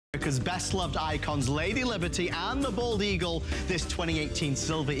America's best loved icons, Lady Liberty and the Bald Eagle. This 2018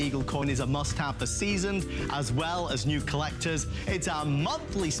 Silver Eagle coin is a must-have for seasoned as well as new collectors. It's our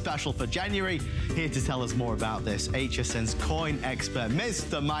monthly special for January. Here to tell us more about this, HSN's coin expert,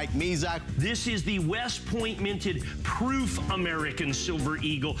 Mr. Mike Mezak. This is the West Point minted proof American Silver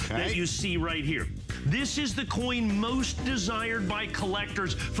Eagle that you see right here. This is the coin most desired by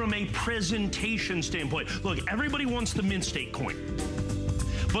collectors from a presentation standpoint. Look, everybody wants the mint state coin.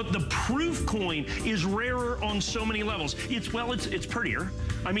 But the proof coin is rarer on so many levels. It's prettier.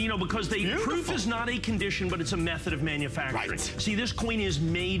 I mean, you know, because proof is not a condition, but it's a method of manufacturing. Right. See, this coin is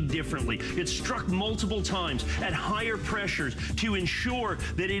made differently. It's struck multiple times at higher pressures to ensure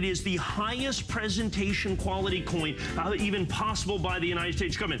that it is the highest presentation quality coin even possible by the United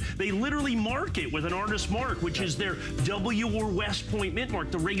States government. They literally mark it with an artist mark, which is their W or West Point mint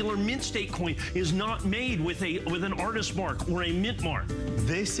mark. The regular mint state coin is not made with an artist mark or a mint mark.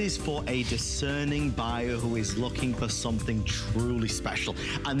 This is for a discerning buyer who is looking for something truly special.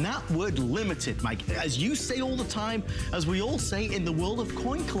 And that word limited, Mike, as you say all the time, as we all say in the world of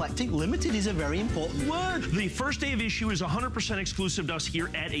coin collecting, limited is a very important word. The first day of issue is 100% exclusive to us here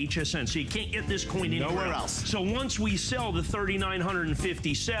at HSN, so you can't get this coin anywhere else. So once we sell the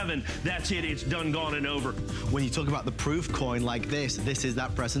 3,957, that's it, it's done, gone, and over. When you talk about the proof coin like this is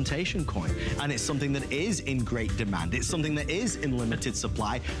that presentation coin. And it's something that is in great demand. It's something that is in limited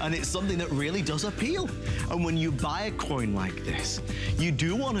supply. And it's something that really does appeal. And when you buy a coin like this, you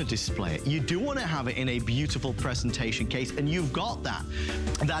do want to display it. You do want to have it in a beautiful presentation case, and you've got that.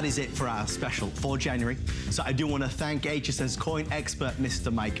 That is it for our special for January. So I do want to thank HSN's coin expert,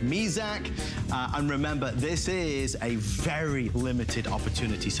 Mr. Mike Mezak. And remember, this is a very limited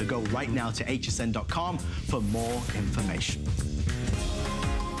opportunity. So go right now to hsn.com for more information.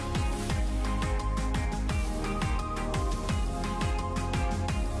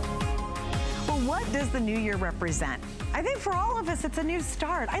 What does the new year represent? I think for all of us, it's a new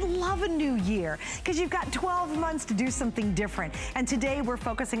start. I love a new year because you've got 12 months to do something different. And today we're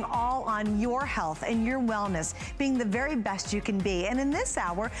focusing all on your health and your wellness, being the very best you can be. And in this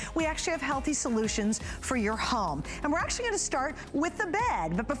hour, we actually have healthy solutions for your home. And we're actually going to start with the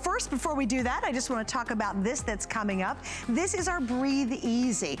bed. But first, before we do that, I just want to talk about this that's coming up. This is our Breathe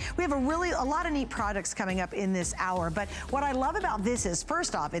Easy. We have a lot of neat products coming up in this hour. But what I love about this is,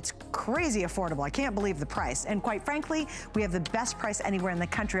 first off, it's crazy affordable. I can't believe the price. And quite frankly, we have the best price anywhere in the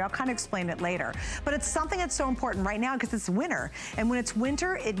country. I'll kind of explain it later. But it's something that's so important right now because it's winter. And when it's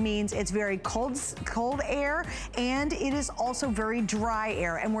winter, it means it's very cold air, and it is also very dry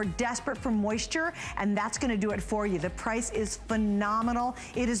air. And we're desperate for moisture, and that's going to do it for you. The price is phenomenal.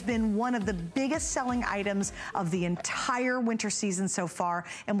 It has been one of the biggest selling items of the entire winter season so far,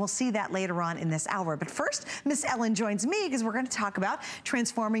 and we'll see that later on in this hour. But first, Miss Ellen joins me because we're going to talk about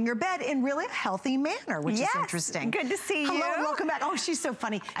transforming your bed in really a healthy manner, which is interesting. Good to see you. Hello, and welcome back. Oh, she's so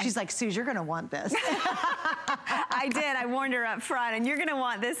funny. She's like, Suze, you're gonna want this. I did, I warned her up front, and you're gonna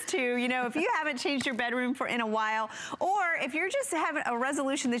want this too. You know, if you haven't changed your bedroom in a while, or if you're just having a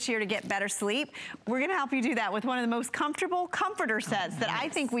resolution this year to get better sleep, we're gonna help you do that with one of the most comfortable comforter sets that I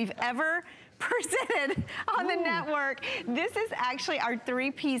think we've ever presented on the network. This is actually our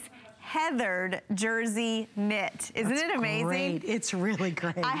three-piece heathered jersey knit. Isn't it amazing? Great. It's really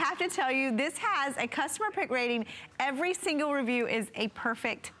great. I have to tell you, this has a customer pick rating. Every single review is a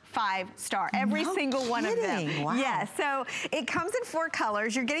perfect 5-star. Every single one of them. Wow. Yes. So it comes in 4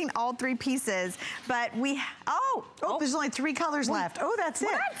 colors. You're getting all 3 pieces, but there's only 3 colors left. Oh, that's it.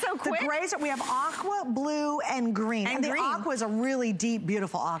 That's so quick. The grays, we have aqua, blue, and green. And the aqua is a really deep,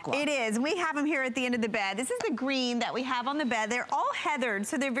 beautiful aqua. It is. We have them here at the end of the bed. This is the green that we have on the bed. They're all heathered,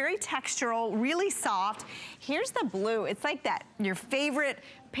 so they're very textural, really soft. Here's the blue. It's like that, your favorite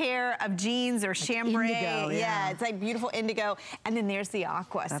pair of jeans or like chambray. Indigo, yeah, it's like beautiful indigo. And then there's the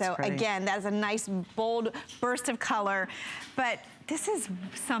aqua. That's so pretty. Again, that's a nice bold burst of color. But this is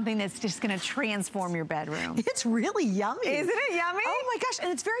something that's just gonna transform your bedroom. It's really yummy. Isn't it yummy? Oh my gosh,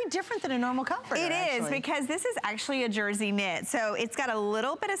 and it's very different than a normal comforter. It is, because this is actually a jersey knit. So it's got a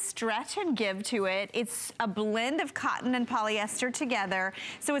little bit of stretch and give to it. It's a blend of cotton and polyester together.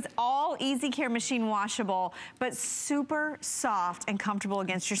 So it's all easy care machine washable, but super soft and comfortable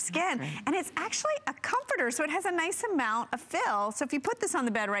against your skin. And it's actually a comforter, so it has a nice amount of fill. So if you put this on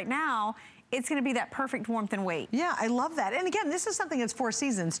the bed right now, it's gonna be that perfect warmth and weight. Yeah, I love that. And again, this is something that's 4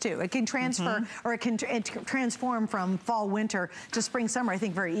 seasons too. It can transfer, or it can transform from fall, winter to spring, summer, I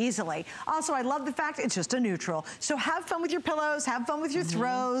think very easily. Also, I love the fact it's just a neutral. So have fun with your pillows, have fun with your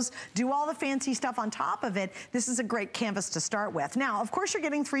throws, do all the fancy stuff on top of it. This is a great canvas to start with. Now, of course, you're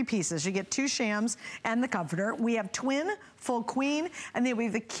getting 3 pieces. You get 2 shams and the comforter. We have twin full queen, and then we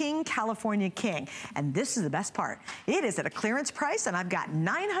have the king California king. And this is the best part. It is at a clearance price, and I've got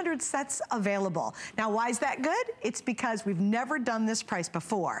 900 sets available. Now, why is that good? It's because we've never done this price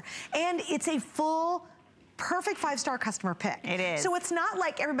before. And it's a full, perfect 5-star customer pick. It is. So it's not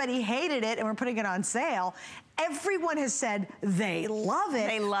like everybody hated it and we're putting it on sale. Everyone has said they love it.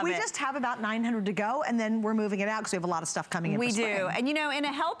 They love it. We just have about 900 to go, and then we're moving it out because we have a lot of stuff coming in for spring. We do. And you know, in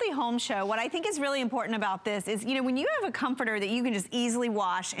a healthy home show, what I think is really important about this is, you know, when you have a comforter that you can just easily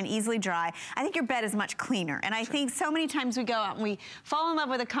wash and easily dry, I think your bed is much cleaner. And I think so many times we go out and we fall in love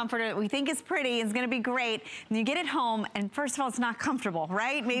with a comforter that we think is pretty, it's gonna be great, and you get it home, and first of all, it's not comfortable,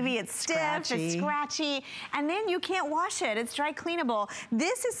 right? Maybe it's stiff, it's scratchy, and then you can't wash it. It's dry cleanable.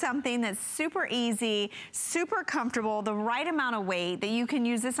 This is something that's super easy, super comfortable, the right amount of weight that you can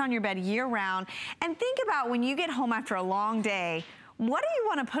use this on your bed year round. And think about when you get home after a long day, what do you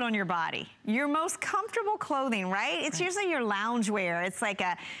want to put on your body? Your most comfortable clothing, right? It's usually your loungewear. It's like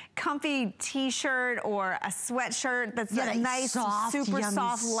a comfy t-shirt or a sweatshirt that's a nice, soft, super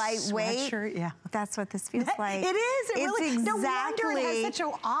soft, lightweight. Yeah. That's what this feels like. It is. It really, exactly. No wonder it has such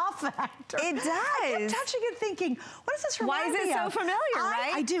an awe factor. It does. I kept touching it thinking, what does this remind me of? Why is it so familiar,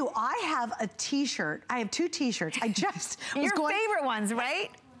 right? I do. I have a t-shirt. I have 2 t-shirts. I just Your favorite ones,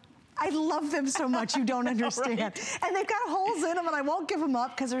 right? I love them so much, you don't understand. Right. And they've got holes in them, and I won't give them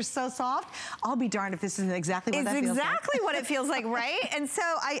up because they're so soft. I'll be darned if this isn't exactly what that feels like. It's exactly what it feels like, right? And so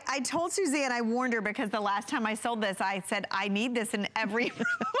I told Suzanne, I warned her, because the last time I sold this, I said, I need this in every room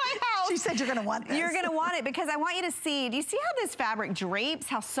of my house. She said, you're gonna want this. You're gonna want it, because I want you to see, do you see how this fabric drapes,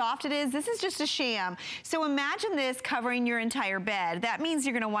 how soft it is? This is just a sham. So imagine this covering your entire bed. That means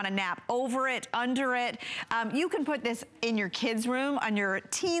you're gonna wanna nap over it, under it. You can put this in your kids' room, on your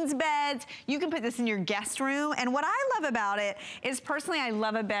teens' beds. You can put this in your guest room. And what I love about it is, personally, I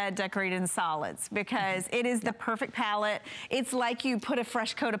love a bed decorated in solids, because it is the perfect palette. It's like you put a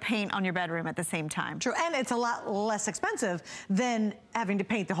fresh coat of paint on your bedroom at the same time. True, and it's a lot less expensive than having to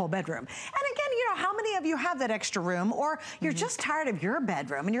paint the whole bedroom. And again, you know, how many of you have that extra room, or you're just tired of your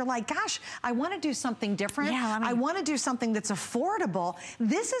bedroom and you're like, gosh, I want to do something different. Yeah, I want to do something that's affordable.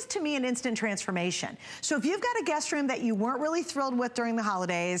 This is, to me, an instant transformation. So if you've got a guest room that you weren't really thrilled with during the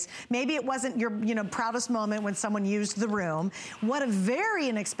holidays, maybe it wasn't your, you know, proudest moment when someone used the room, what a very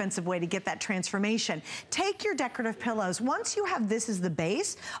inexpensive way to get that transformation. Take your decorative pillows. Once you have this as the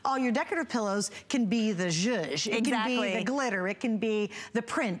base, all your decorative pillows can be the zhuzh. It can be the glitter. It can be the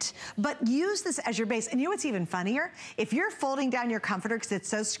print. But use this as your base. And you know what's even funnier? If you're folding down your comforter because it's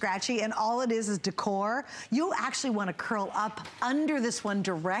so scratchy and all it is decor, you'll actually want to curl up under this one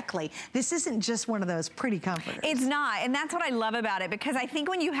directly. This isn't just one of those pretty comforters. It's not, and that's what I love about it, because I think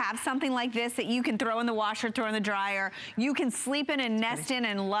when you have something like this that you can throw in the washer, throw in the dryer, you can sleep in and nest in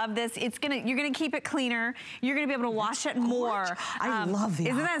and love this. You're gonna keep it cleaner. You're gonna be able to wash it more. I love the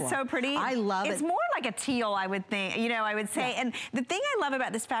Isn't aqua. that so pretty? I love it. It's more like a teal, I would think, you know, I would say. Yeah. And the thing I love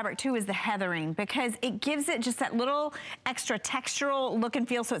about this fabric too is the heathering, because it gives it just that little extra textural look and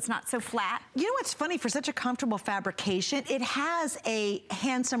feel, so it's not so flat. You know what's funny? For such a comfortable fabrication, it has a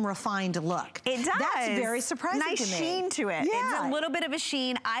handsome, refined look. It does. That's very surprising to me. Nice sheen to it. Yeah. It's a little bit of a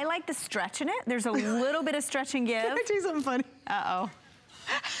sheen. I like the stretch in it. There's a little bit of stretch and give. Can I tell you something funny? Uh-oh.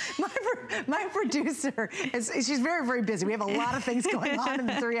 My producer, she's very, very busy. We have a lot of things going on in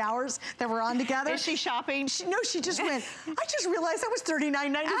the 3 hours that we're on together. Is she shopping? No, she just went, I just realized that was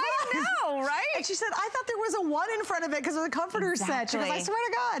 $39.95. I know, right? And she said, I thought there was a 1 in front of it because of the comforter set. She goes, I swear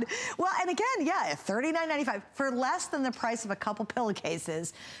to God. Well, and again, yeah, $39.95 for less than the price of a couple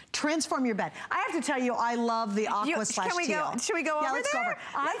pillowcases. Transform your bed. I have to tell you, I love the aqua slash teal. Should we go over there? Let's go over.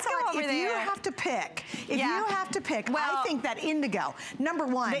 Let's go over there. If you have to pick, I think that indigo, number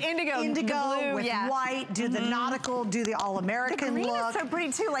one. The indigo the blue, with white, do the nautical, do the all-American look. The green is so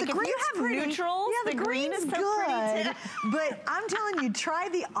pretty too. Like if you have neutrals, the green is so pretty too. But I'm telling you, try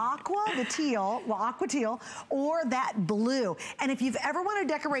the aqua, the teal, well, aqua teal, or that blue. And if you've ever wanted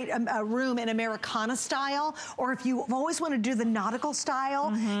to decorate a room in Americana style, or if you always want to do the nautical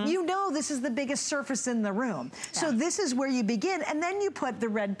style, you know this is the biggest surface in the room. Yeah. So this is where you begin, and then you put the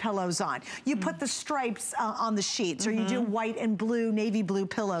red pillows on. You put the stripes on the sheets, or you do white and blue, navy blue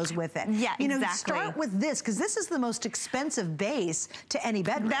pillows with it. Yeah, you know, start with this, because this is the most expensive base to any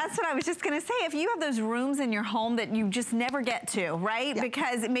bedroom. That's what I was just gonna say. If you have those rooms in your home that you just never get to, right? Yeah.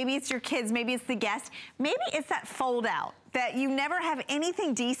 Because maybe it's your kids, maybe it's the guest, maybe it's that fold out. that you never have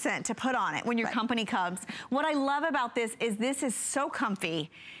anything decent to put on it when your company comes. What I love about this is so comfy.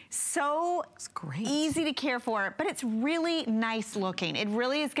 So easy to care for, but it's really nice looking. It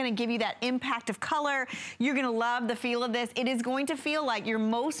really is gonna give you that impact of color. You're gonna love the feel of this. It is going to feel like your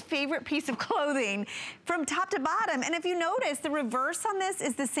most favorite piece of clothing from top to bottom. And if you notice, the reverse on this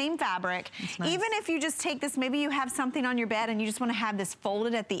is the same fabric. Nice. Even if you just take this, maybe you have something on your bed and you just wanna have this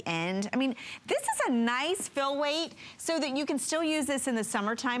folded at the end. I mean, this is a nice fill weight so that you can still use this in the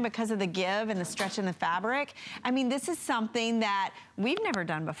summertime because of the give and the stretch in the fabric. I mean, this is something that we've never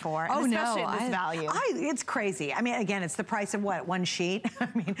done before. Oh especially at this value. It's crazy. I mean, again, it's the price of what, one sheet? I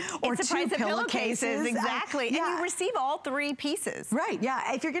mean, or it's the price of pillowcases. Exactly. And you receive all 3 pieces. Right,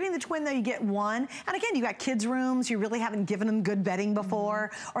 yeah. If you're getting the twin though, you get one. And again, you got kids' rooms, you really haven't given them good bedding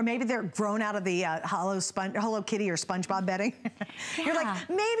before, or maybe they're grown out of the Hello Kitty or SpongeBob bedding. You're like,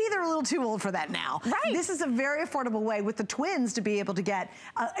 maybe they're a little too old for that now. Right. This is a very affordable way with the twins to be able to get,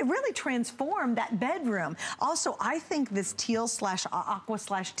 really transform that bedroom. Also, I think this teal slash aqua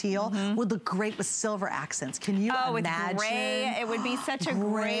slash teal would look great with silver accents. Can you imagine? With gray, it would be such a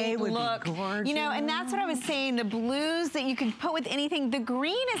great look. You know, and that's what I was saying, the blues that you can put with anything. The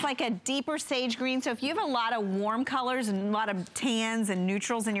green is like a deeper sage green, so if you have a lot of warm colors and a lot of tans and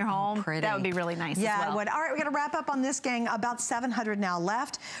neutrals in your home, that would be really nice as well. Yeah, it would. All right, we're gonna wrap up on this, gang. About 700 now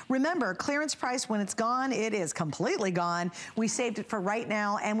left. Remember, clearance price, when it's gone, it is completely gone. We saved it for right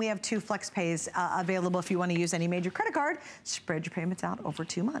now, and we have 2 flex pays available if you want to use any major credit card. Spread your payments out over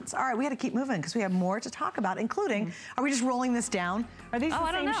 2 months. All right, we got to keep moving because we have more to talk about, including, are we just rolling this down? Are these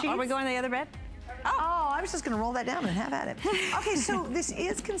the same sheets? Are we going to the other bed? Oh, I was just gonna roll that down and have at it. Okay, so this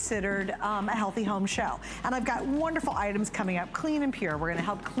is considered a healthy home show. And I've got wonderful items coming up, clean and pure. We're gonna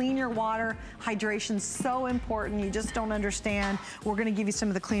help clean your water. Hydration's so important, you just don't understand. We're gonna give you some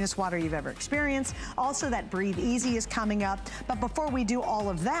of the cleanest water you've ever experienced. Also, that Breathe Easy is coming up. But before we do all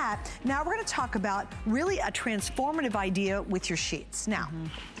of that, now we're gonna talk about really a transformative idea with your sheets. Now,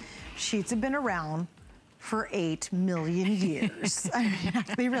 sheets have been around for 8 million years. I mean,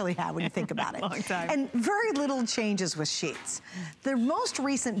 they really have when you think about it. Long time. And very little changes with sheets. The most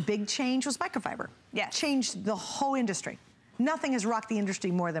recent big change was microfiber. Yes. Changed the whole industry. Nothing has rocked the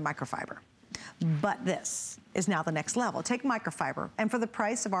industry more than microfiber. But this is now the next level. Take microfiber, and for the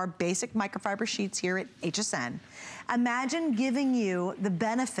price of our basic microfiber sheets here at HSN, imagine giving you the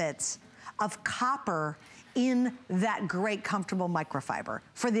benefits of copper in that great comfortable microfiber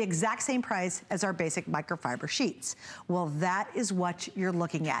for the exact same price as our basic microfiber sheets. Well, that is what you're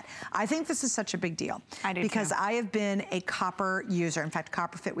looking at. I think this is such a big deal. I do because too. I have been a copper user. In fact,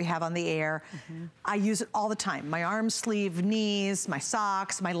 Copper Fit we have on the air. I use it all the time. My arm sleeve, knees, my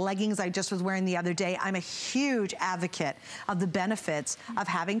socks, my leggings I just was wearing the other day. I'm a huge advocate of the benefits of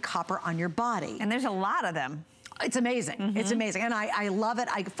having copper on your body. And there's a lot of them. It's amazing. It's amazing. And I love it.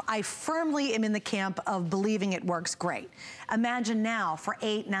 I firmly am in the camp of believing it works great. Imagine now for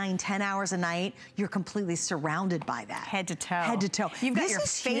 8, 9, 10 hours a night, you're completely surrounded by that. Head to toe. Head to toe. You've got your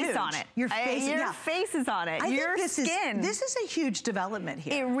face on it. Your face, your face is on it. Your skin. This is a huge development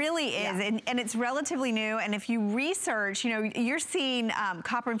here. It really is. And it's relatively new. And if you research, you know, you're seeing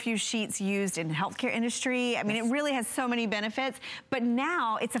copper infused sheets used in the healthcare industry. I mean, it really has so many benefits. But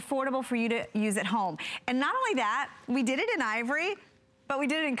now it's affordable for you to use at home. And not only that, we did it in ivory, but we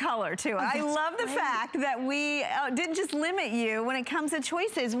did it in color too. I love the fact that we didn't just limit you when it comes to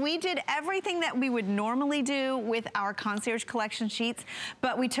choices. We did everything that we would normally do with our Concierge Collection sheets,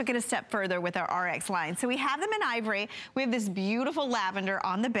 but we took it a step further with our RX line. So we have them in ivory. We have this beautiful lavender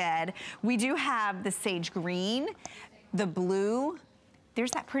on the bed. We do have the sage green, the blue,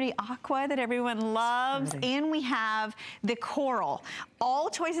 there's that pretty aqua that everyone loves, and we have the coral. All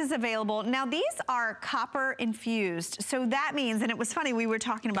choices available. Now these are copper infused, so that means, and it was funny, we were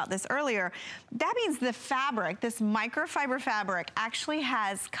talking about this earlier, that means the fabric, this microfiber fabric, actually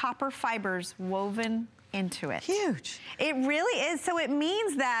has copper fibers woven into it. Huge. It really is, so it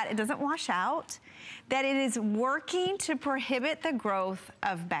means that it doesn't wash out, that it is working to prohibit the growth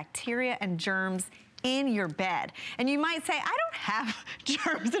of bacteria and germs in your bed. And you might say, I don't have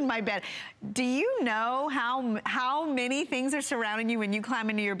germs in my bed. Do you know how many things are surrounding you when you climb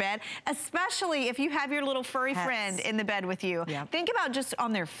into your bed? Especially if you have your little furry friend in the bed with you. Yep. Think about just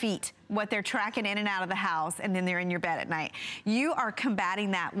on their feet, what they're tracking in and out of the house, and then they're in your bed at night. You are combating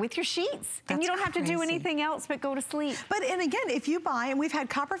that with your sheets. And you don't have to do anything else but go to sleep. But, and again, if you buy, and we've had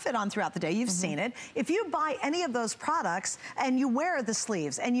Copper Fit on throughout the day, you've seen it. If you buy any of those products and you wear the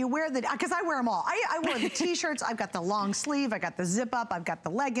sleeves and you wear the, because I wear them all. I wear the t-shirts, I've got the long sleeve, I got the zip up, I've got the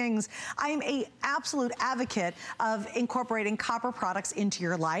leggings. I'm an absolute advocate of incorporating copper products into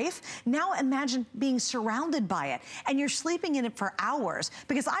your life. Now imagine being surrounded by it and you're sleeping in it for hours,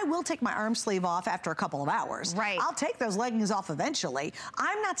 because I will take my arm sleeve off after a couple of hours. Right. I'll take those leggings off eventually.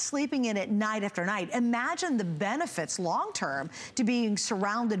 I'm not sleeping in it night after night. Imagine the benefits long-term to being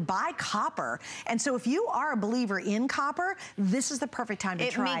surrounded by copper. And so if you are a believer in copper, this is the perfect time to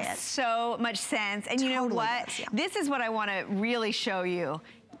try it. It makes so much sense. And you know what? Does, yeah. This is what I want to really show you.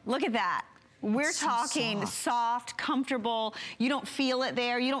 Look at that. We're talking soft, comfortable. You don't feel it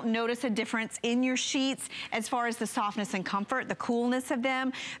there. You don't notice a difference in your sheets as far as the softness and comfort, the coolness of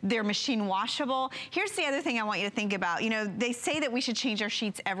them. They're machine washable. Here's the other thing I want you to think about. You know, they say that we should change our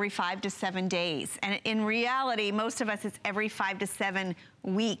sheets every 5 to 7 days. And in reality, most of us, it's every 5 to 7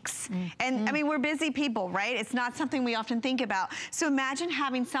 weeks. And I mean, we're busy people, right? It's not something we often think about. So imagine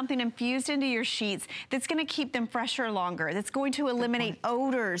having something infused into your sheets that's gonna keep them fresher longer, that's going to eliminate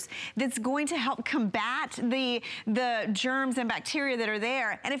odors, that's going to help combat the germs and bacteria that are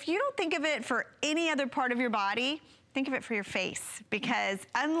there. And if you don't think of it for any other part of your body, think of it for your face, because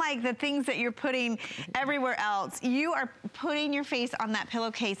unlike the things that you're putting everywhere else, you are putting your face on that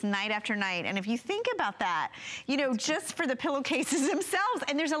pillowcase night after night. And if you think about that, you know, just for the pillowcases themselves,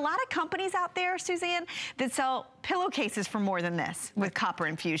 and there's a lot of companies out there, Suzanne, that sell pillowcases for more than this with copper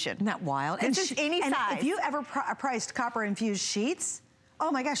infusion. Isn't that wild? It's just any size. If you ever priced copper infused sheets, oh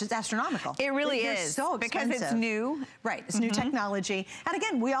my gosh, it's astronomical. It really is. So expensive. Because it's new. Right, it's new technology. And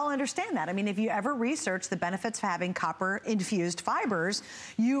again, we all understand that. I mean, if you ever research the benefits of having copper infused fibers,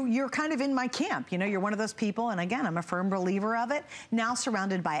 you're kind of in my camp. You know, you're one of those people, and again, I'm a firm believer of it, now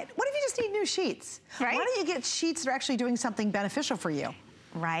surrounded by it. What if you just need new sheets? Right. Why don't you get sheets that are actually doing something beneficial for you?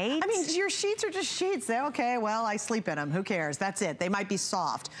 Right? I mean, your sheets are just sheets. They're okay, well, I sleep in them. Who cares? That's it. They might be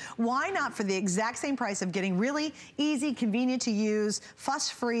soft. Why not, for the exact same price of getting really easy, convenient to use,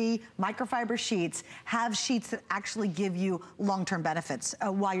 fuss-free microfiber sheets, have sheets that actually give you long-term benefits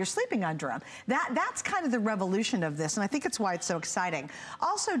while you're sleeping under them? That's kind of the revolution of this, and I think it's why it's so exciting.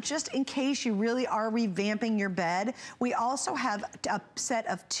 Also, just in case you really are revamping your bed, we also have a set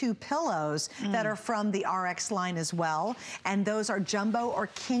of 2 pillows that are from the RX line as well, and those are jumbo or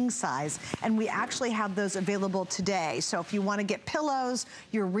king size, and we actually have those available today. So if you want to get pillows,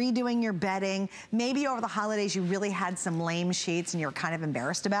 you're redoing your bedding, maybe over the holidays you really had some lame sheets and you're kind of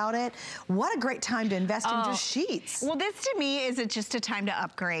embarrassed about it, what a great time to invest in just sheets. Well, this to me is just a time to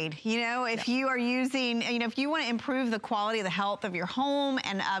upgrade. You know, if you are using, you know, if you want to improve the quality of the health of your home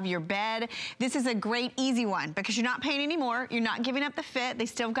and of your bed, this is a great, easy one, because you're not paying any more, you're not giving up the fit, they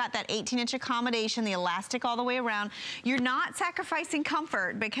still got that 18-inch accommodation, the elastic all the way around. You're not sacrificing comfort,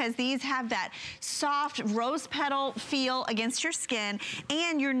 because these have that soft rose petal feel against your skin,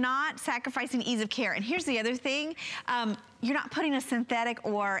 and you're not sacrificing ease of care. And here's the other thing. You're not putting a synthetic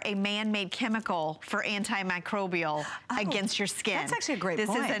or a man-made chemical for antimicrobial against your skin. That's actually a great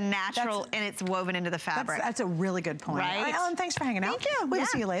point. This is a natural, and it's woven into the fabric. That's a really good point. Right? All right, Ellen, thanks for hanging out. Thank you. We'll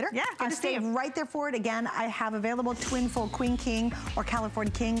see you later. Yeah, good to stay see you. right there for it. Again, I have available twin full queen king or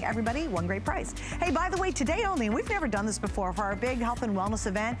California king. Everybody, one great price. Hey, by the way, today only, and we've never done this before, for our big health and wellness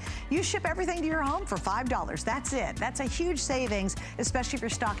event, you ship everything to your home for $5. That's it. That's a huge savings, especially if you're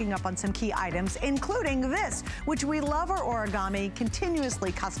stocking up on some key items, including this, which we love our origami,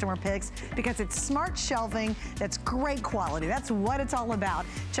 continuously customer picks, because it's smart shelving that's great quality. That's what it's all about.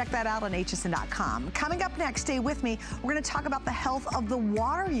 Check that out on hsn.com. Coming up next, stay with me. We're going to talk about the health of the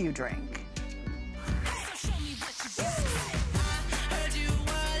water you drink.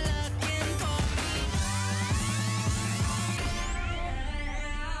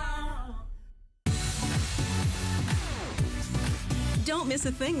 Don't miss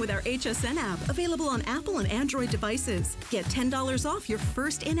a thing with our HSN app, available on Apple and Android devices. Get $10 off your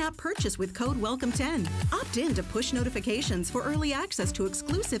first in-app purchase with code WELCOME10. Opt in to push notifications for early access to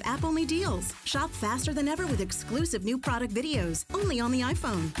exclusive app-only deals. Shop faster than ever with exclusive new product videos, only on the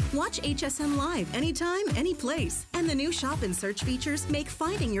iPhone. Watch HSN live anytime, any place. And the new shop and search features make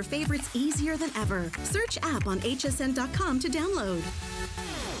finding your favorites easier than ever. Search app on hsn.com to download.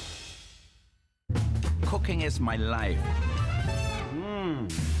 Cooking is my life.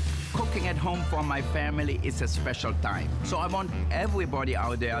 Cooking at home for my family is a special time. So I want everybody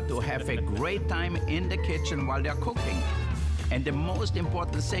out there to have a great time in the kitchen while they're cooking. And the most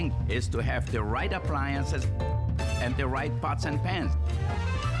important thing is to have the right appliances and the right pots and pans.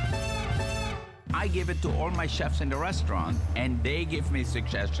 I give it to all my chefs in the restaurant, and they give me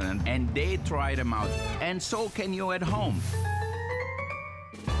suggestions, and they try them out. And so can you at home.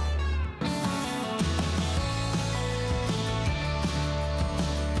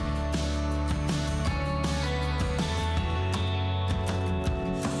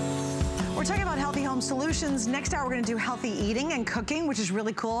 We're talking about healthy home solutions. Next hour, we're gonna do healthy eating and cooking, which is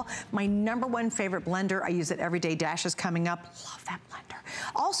really cool. My #1 favorite blender, I use it every day. Dash is coming up. Love that blender.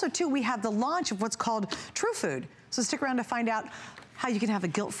 Also, too, we have the launch of what's called True Food. So stick around to find out how you can have a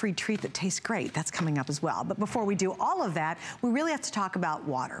guilt-free treat that tastes great. That's coming up as well. But before we do all of that, we really have to talk about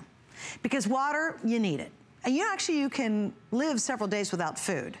water. Because water, you need it. And you can live several days without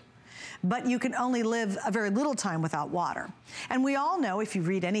food, but you can only live a very little time without water. And we all know, if you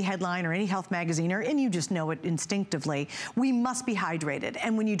read any headline or any health magazine, and you just know it instinctively, we must be hydrated.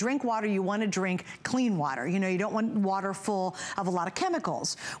 And when you drink water, you want to drink clean water. You don't want water full of a lot of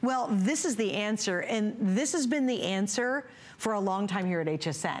chemicals. Well, this is the answer, and this has been the answer for a long time here at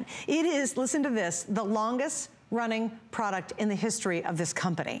HSN. It is, listen to this, the longest running product in the history of this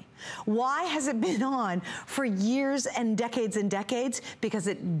company. Why has it been on for years and decades? Because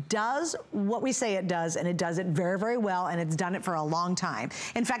it does what we say it does, and it does it very, very well, and it's done it for a long time.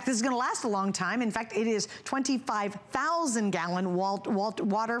 In fact, this is gonna last a long time. In fact, it is 25,000 gallon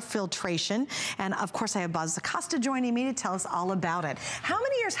water filtration. And of course, I have Buzz Acosta joining me to tell us all about it. How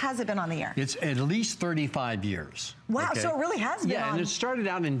many years has it been on the air? It's at least 35 years. Wow, okay. So it really has been Yeah, on. and it started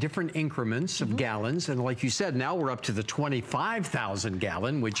out in different increments of gallons, and like you said, now we're up to the 25,000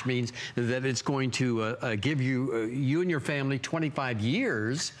 gallon, which means that it's going to give you, you and your family 25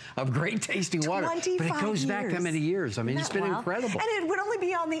 years of great tasting water. 25 but it goes back that many years. I mean, it's been incredible. And it would only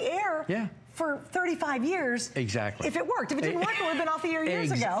be on the air for 35 years. Exactly. If it worked. If it didn't work, it would have been off the air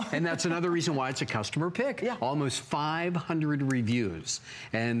years ago. And that's another reason why it's a customer pick. Yeah. Almost 500 reviews.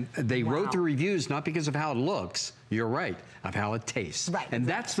 And they wrote the reviews not because of how it looks, you're right, of how it tastes. Right. And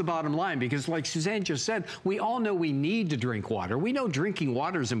that's the bottom line, because like Suzanne just said, we all know we need to drink water. We know drinking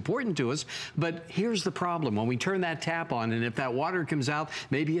water is important to us, but here's the problem. When we turn that tap on, and if that water comes out,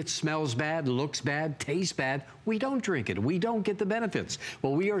 maybe it smells bad, looks bad, tastes bad, we don't drink it. We don't get the benefits.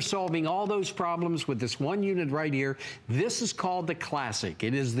 Well, we are solving all those problems with this one unit right here. This is called the Classic.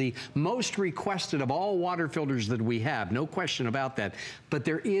 It is the most requested of all water filters that we have, no question about that. But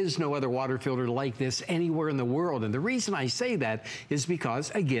there is no other water filter like this anywhere in the world. And the reason I say that is because,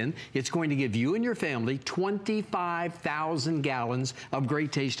 again, it's going to give you and your family 25,000 gallons of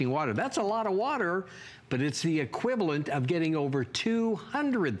great tasting water. That's a lot of water, but it's the equivalent of getting over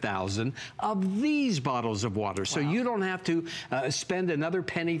 200,000 of these bottles of water. So you don't have to spend another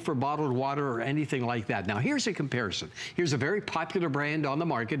penny for bottled water or anything like that. Now, here's a comparison. Here's a very popular brand on the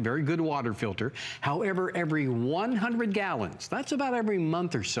market, very good water filter. However, every 100 gallons, that's about every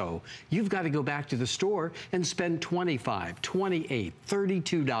month or so, you've got to go back to the store and spend $25, $28,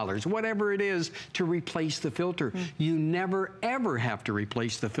 $32, whatever it is, to replace the filter. You never, ever have to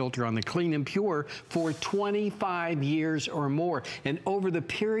replace the filter on the Clean and Pure for 25 years or more. And over the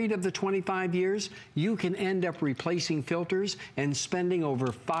period of the 25 years, you can end up replacing filters and spending over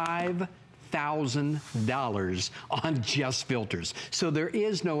 $5,000 on just filters. So there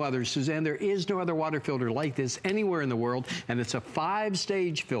is no other, Suzanne, there is no other water filter like this anywhere in the world, and it's a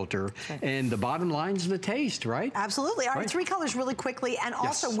 5-stage filter, and the bottom line's the taste, right? Absolutely. All right, 3 colors really quickly, and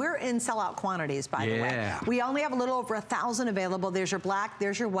also we're in sellout quantities, by the way. We only have a little over 1,000 available. There's your black,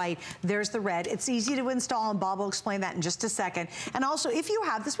 there's your white, there's the red. It's easy to install, and Bob will explain that in just a second. And also, if you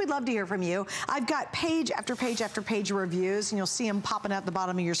have this, we'd love to hear from you. I've got page after page after page of reviews, and you'll see them popping at the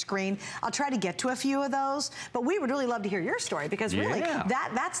bottom of your screen. I'll try to get to a few of those, but we would really love to hear your story, because really,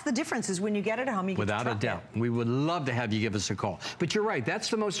 that's the difference, is when you get it at home, you get without a doubt. We would love to have you give us a call. But you're right, that's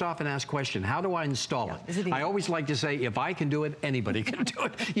the most often asked question. How do I install it? I always like to say, if I can do it, anybody can do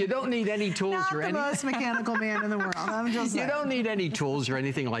it. You don't need any tools or anything. Not the most mechanical man in the world, I'm just saying. You don't need any tools or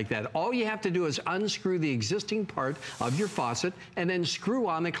anything like that. All you have to do is unscrew the existing part of your faucet and then screw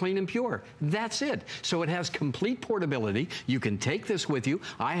on the Clean and Pure. That's it. So it has complete portability. You can take this with you.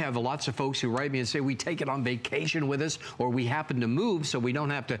 I have lots of folks who write me and say we take it on vacation with us, or we happen to move, so we don't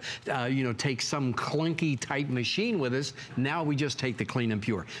have to, take some clunky type machine with us. Now we just take the Clean and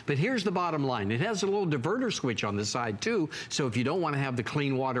Pure. But here's the bottom line. It has a little diverter switch on the side too, so if you don't want to have the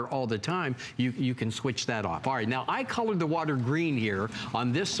clean water all the time, you can switch that off. All right, now I colored the water green here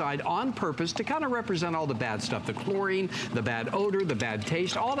on this side on purpose to kind of represent all the bad stuff, the chlorine, the bad odor, the bad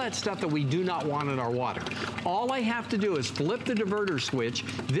taste, all that stuff that we do not want in our water. All I have to do is flip the diverter switch.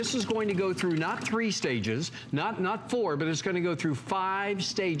 This is going to go through not 3 stages, not 4, but it's going to go through 5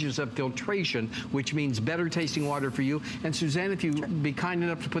 stages of filtration, which means better tasting water for you. And Suzanne, if you be kind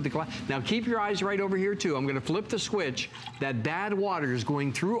enough to put the glass, now keep your eyes right over here too. I'm going to flip the switch. That bad water is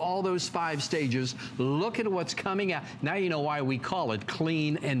going through all those 5 stages. Look at what's coming out. Now you know why we call it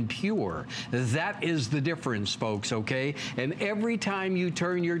Clean and Pure. That is the difference, folks, okay? And every time you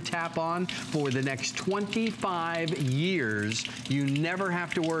turn your tap on for the next 25 years, you never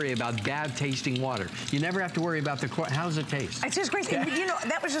have to worry about bad tasting water. You never have to worry about how does it taste? It tastes great. Yeah. You know,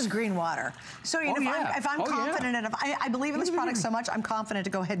 that was just green water. So you know, if I'm confident enough, I believe in this product so much, I'm confident to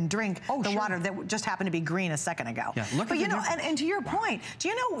go ahead and drink the water that just happened to be green a second ago. Yeah, look but at you know, and to your point, do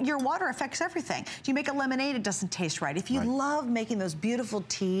you know your water affects everything? Do you make a lemonade, it doesn't taste right. If you love making those beautiful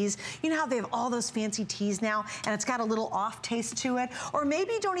teas, you know how they have all those fancy teas now, and it's got a little off taste to it, or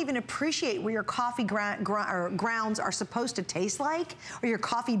maybe you don't even appreciate where your coffee grounds are supposed to taste like, or your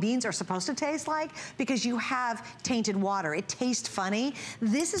coffee beans are supposed to taste like, because you have tainted water. It tastes funny.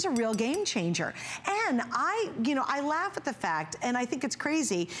 This is a real game changer. And I laugh at the fact, and I think it's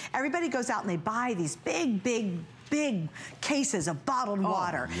crazy, everybody goes out and they buy these big cases of bottled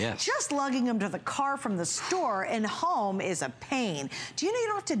water. Yes. Just lugging them to the car from the store and home is a pain. Do you know you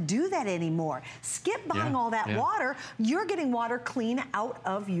don't have to do that anymore? Skip buying all that water. You're getting water clean out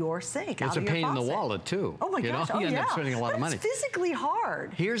of your sink, It's a pain in the wallet, too. Oh, my gosh. You end up spending a lot of money. It's physically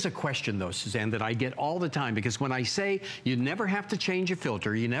hard. Here's a question, though, Suzanne, that I get all the time, because when I say you never have to change a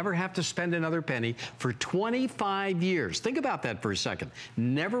filter, you never have to spend another penny for 25 years. Think about that for a second.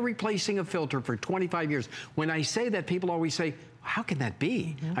 Never replacing a filter for 25 years. When I say that, people always say, how can that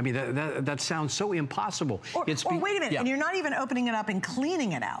be? I mean, that sounds so impossible. Or wait a minute, and you're not even opening it up and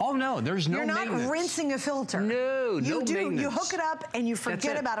cleaning it out. Oh, no, there's no maintenance. You're not rinsing a filter. No maintenance. You hook it up and you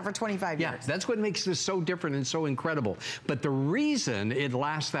forget about it for 25 years. Yeah, that's what makes this so different and so incredible. But the reason it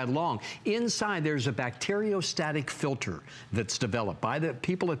lasts that long, inside there's a bacteriostatic filter that's developed by the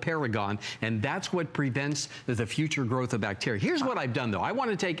people at Paragon, and that's what prevents the future growth of bacteria. Here's what I've done, though. I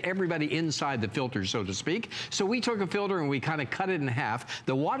want to take everybody inside the filter, so to speak. So we took a filter and we kind of cut it in half.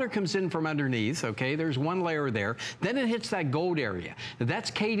 The water comes in from underneath, okay? There's one layer there. Then it hits that gold area.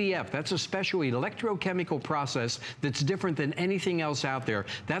 That's KDF. That's a special electrochemical process that's different than anything else out there.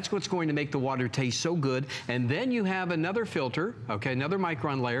 That's what's going to make the water taste so good. And then you have another filter, okay, another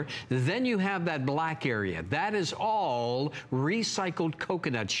micron layer. Then you have that black area. That is all recycled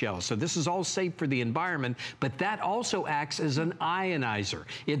coconut shell. So this is all safe for the environment, but that also acts as an ionizer.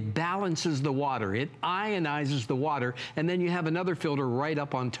 It balances the water. It ionizes the water, and then you have another filter right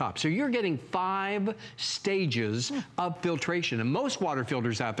up on top. So you're getting 5 stages of filtration. And most water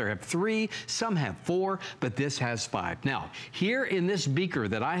filters out there have 3, some have 4, but this has 5. Now, here in this beaker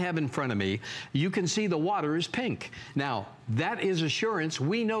that I have in front of me, you can see the water is pink. Now, that is assurance.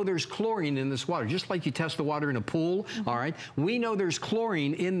 We know there's chlorine in this water, just like you test the water in a pool, all right? We know there's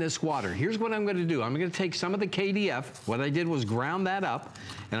chlorine in this water. Here's what I'm going to do. I'm going to take some of the KDF. What I did was ground that up,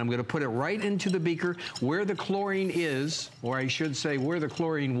 and I'm going to put it right into the beaker where the chlorine is, or I should say where the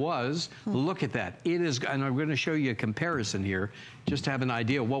chlorine was. Look at that. It is, and I'm going to show you a comparison here, just to have an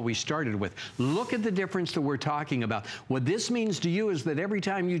idea of what we started with. Look at the difference that we're talking about. What this means to you is that every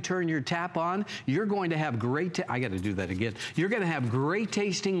time you turn your tap on, you're going to have I got to do that again. You're going to have great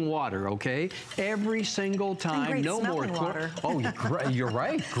tasting water, okay? Every single time. No more water. Oh, you're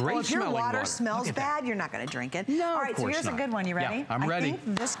right. Great if smelling water. Your water smells bad, you're not going to drink it. No, all right, so here's a good one. You ready? Yeah, I'm ready. I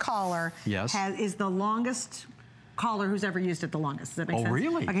think this caller is the longest caller who's ever used it the longest. Does that make sense? Oh,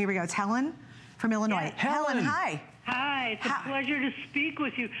 really? Okay, here we go. It's Helen from Illinois. Yeah, Helen, hi. Hi, it's a pleasure to speak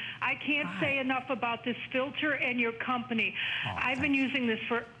with you. I can't say enough about this filter and your company. I've been using this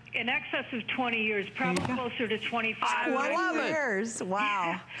for in excess of 20 years, probably closer to 25. 20 years,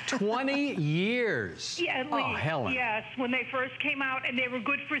 wow. 20 years. Yeah, at least. Oh, Helen. Yes, when they first came out and they were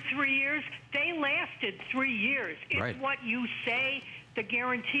good for 3 years, they lasted 3 years. It's what you say the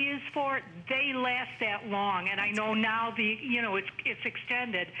guarantee is for, they last that long. And I know now it's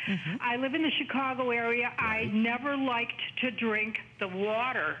extended. I live in the Chicago area. I never liked to drink the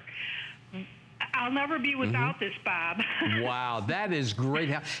water. I'll never be without this, Bob. Wow, that is great.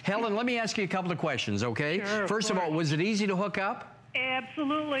 Helen, let me ask you a couple of questions, okay? Sure, First of all, was it easy to hook up?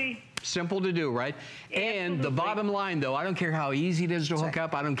 Absolutely. Simple to do, right? Absolutely. And the bottom line, though, I don't care how easy it is to hook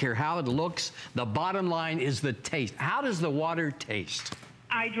up. I don't care how it looks. The bottom line is the taste. How does the water taste?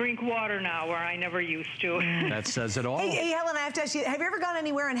 I drink water now where I never used to. That says it all. Hey, Helen, I have to ask you, have you ever gone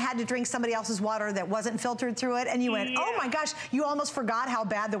anywhere and had to drink somebody else's water that wasn't filtered through it? And you went, oh my gosh, you almost forgot how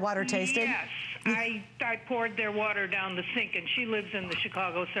bad the water tasted? Yes. I poured their water down the sink, and she lives in the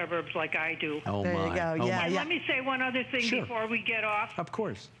Chicago suburbs like I do. Oh, there you go. Yeah, and let me say one other thing before we get off. Of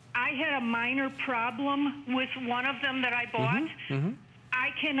course. I had a minor problem with one of them that I bought.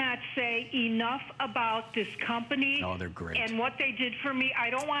 I cannot say enough about this company. Oh, they're great. And what they did for me. I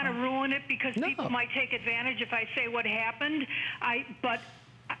don't want to ruin it because people might take advantage if I say what happened.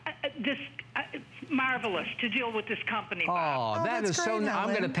 marvelous to deal with this company, Bob. Oh, that is so nice. I'm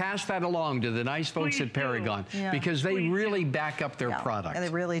going to pass that along to the nice folks at Paragon because they really back up their product. They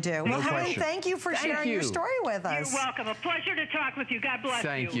really do. Well, Helen, thank you for sharing your story with us. You're welcome. A pleasure to talk with you. God bless you.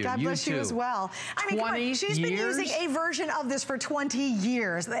 Thank you. God bless you as well. I mean, come on, she's been using a version of this for 20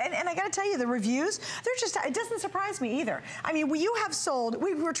 years. And I got to tell you, the reviews, they're just, it doesn't surprise me either. I mean, you have sold,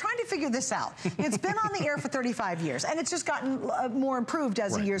 we were trying to figure this out. It's been on the air for 35 years, and it's just gotten more improved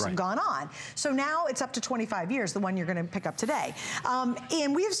as the years have gone on. So now it's up to 25 years, the one you're going to pick up today.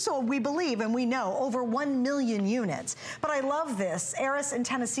 And we have sold, we believe, and we know, over 1 million units. But I love this. Eris in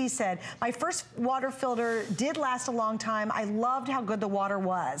Tennessee said, my first water filter did last a long time. I loved how good the water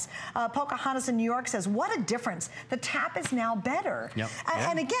was. Pocahontas in New York says, what a difference. The tap is now better.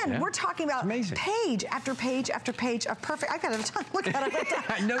 And again, we're talking about page after page after page of perfect. I got to have time. Look at it.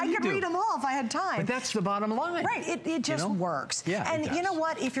 I could read them all if I had time. But that's the bottom line. Right. It just works. And you know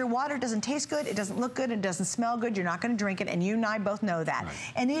what? If your water doesn't taste good, it doesn't look good, it doesn't smell good, you're not going to drink it. And you and I both know that.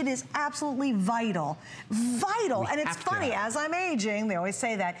 And it is absolutely vital. Vital. And it's funny, as I'm aging, they always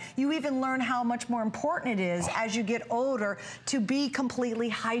say that, you even learn how much more important it is as you get older to be completely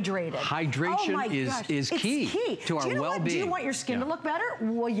hydrated. Hydration is key to our well-being. Do you want your skin to look better?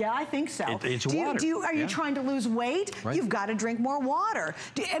 Well, yeah, I think so. It's water. Are you trying to lose weight? You've got to drink more water.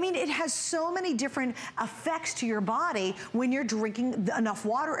 I mean, it has so many different effects to your body when you're drinking enough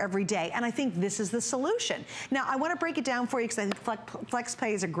water every day. And I think this is the solution. Now, I want to break it down for you because I think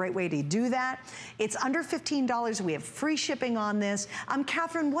FlexPay is a great way to do that. It's under $15. We have free shipping on this.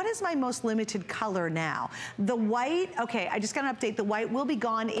 Catherine, what is my most limited color now? The white, okay, I just got an update. The white will be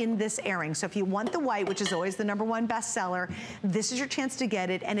gone in this airing. So if you want the white, which is always the #1 bestseller, this is your chance to get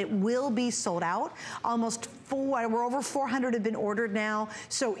it, and it will be sold out. We're over 400 have been ordered now.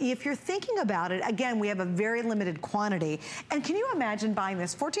 So if you're thinking about it, again, we have a very limited quantity. And can you imagine buying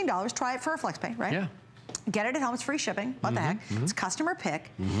this? $14, try it for a FlexPay, right? Yeah. Get it at home, it's free shipping. What the heck? It's customer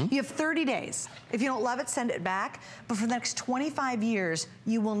pick. You have 30 days. If you don't love it, send it back. But for the next 25 years,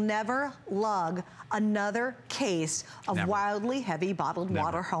 you will never lug another case of wildly heavy bottled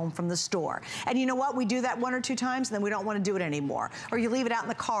water home from the store. And you know what? We do that 1 or 2 times and then we don't want to do it anymore. Or you leave it out in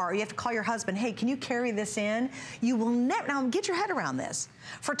the car, or you have to call your husband, hey, can you carry this in? You will never, now get your head around this.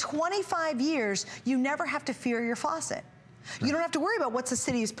 For 25 years, you never have to fear your faucet. You don't have to worry about what the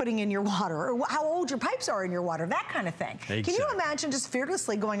city is putting in your water or how old your pipes are in your water, that kind of thing. Can you imagine just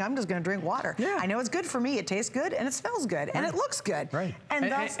fearlessly going, I'm just going to drink water. I know it's good for me, it tastes good, and it smells good, and it looks good.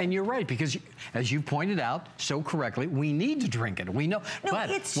 And you're right, because as you pointed out so correctly, we need to drink it. We know,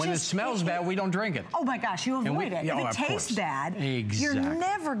 but when it smells bad, we don't drink it. Oh my gosh, you avoid it. If it tastes bad, you're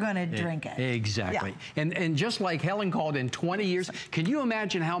never going to drink it. Exactly. And just like Helen called in 20 years, can you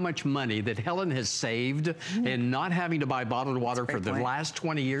imagine how much money that Helen has saved in not having to buy bottled water for the last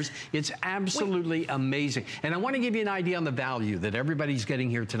 20 years? It's absolutely amazing. And I want to give you an idea on the value that everybody's getting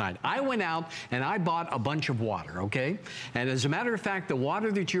here tonight. I went out and I bought a bunch of water, okay? And as a matter of fact, the water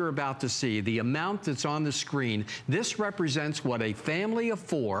that you're about to see, the amount that's on the screen, this represents what a family of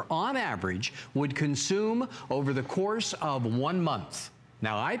 4, on average, would consume over the course of 1 month.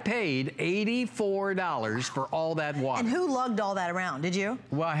 Now, I paid $84 for all that water. And who lugged all that around? Did you?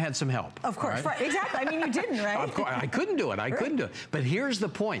 Well, I had some help. Of course, right. Exactly. I mean, you didn't, right? Of course, I couldn't do it. I couldn't do it. But here's the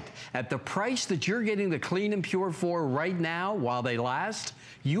point. At the price that you're getting the Clean and Pure for right now, while they last,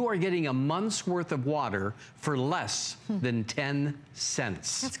 you are getting a month's worth of water for less than 10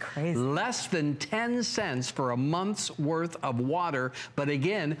 cents. That's crazy. Less than 10 cents for a month's worth of water. But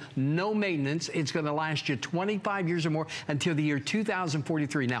again, no maintenance. It's going to last you 25 years or more until the year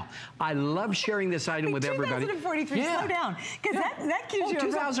 2043. Now, I love sharing this item with everybody. 2043, slow down. Because that gives you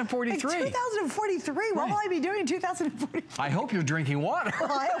 2043. 2043, what will I be doing in 2043? I hope you're drinking water.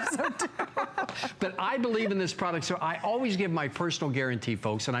 Well, I hope so too. But I believe in this product, so I always give my personal guarantee,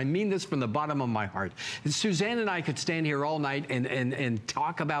 folks, and I mean this from the bottom of my heart. Suzanne and I could stand here all night and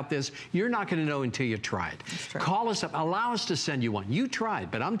talk about this. You're not going to know until you tried. Call us up. Allow us to send you one. You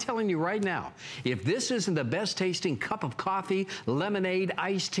tried, but I'm telling you right now, if this isn't the best tasting cup of coffee, lemonade,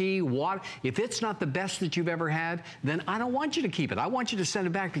 iced tea, water, if it's not the best that you've ever had, then I don't want you to keep it. I want you to send it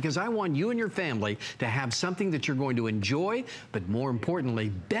back because I want you and your family to have something that you're going to enjoy, but more importantly,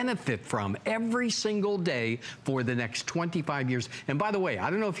 benefit from every single day for the next 25 years. And by the way, I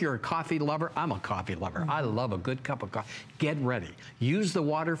don't know if you're a coffee lover. I'm a coffee lover. I love a good cup of coffee. Get ready. Use the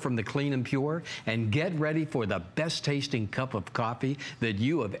water from the Clean and Pure and get ready for the best tasting cup of coffee that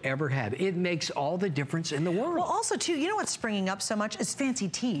you have ever had. It makes all the difference in the world. Well, also, too, you know what's springing up so much is there's fancy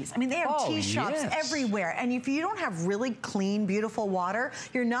teas. I mean, they have tea shops everywhere. And if you don't have really clean, beautiful water,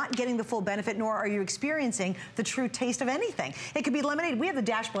 you're not getting the full benefit, nor are you experiencing the true taste of anything. It could be lemonade. We have the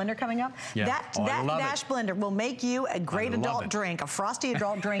Dash Blender coming up. Yeah. That Dash Blender will make you a great adult drink, a frosty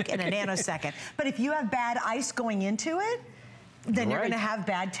adult drink in a nanosecond. But if you have bad ice going into it, then you're going to have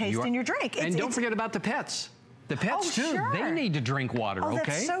bad taste in your drink. And don't forget about the pets. The pets too, they need to drink water, okay?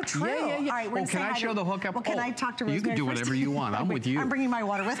 That's so true. Yeah. All right, can I show the hookup? Well, can I talk to Rosemary You can do whatever you want. I'm with you. I'm bringing my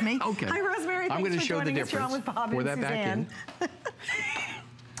water with me. Okay. Hi, Rosemary. I'm going to show the difference. You're on with Bob Pour and that Suzanne. back in.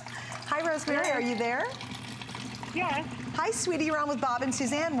 Hi, Rosemary. Are you there? Yes. Hi, sweetie. You're on with Bob and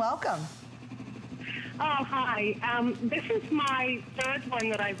Suzanne. Welcome. Oh, hi. This is my third one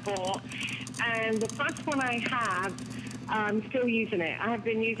that I bought, and the first one I have, I'm still using it. I have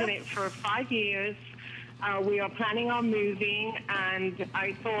been using it for 5 years. We are planning on moving, and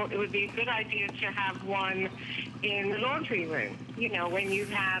I thought it would be a good idea to have one in the laundry room. You know, when you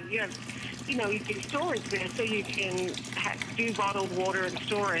do storage there, so you can do bottled water and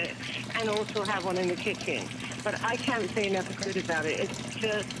store it, and also have one in the kitchen. But I can't say enough good about it. It's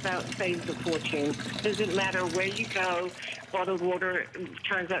just about saves a fortune. Doesn't matter where you go, bottled water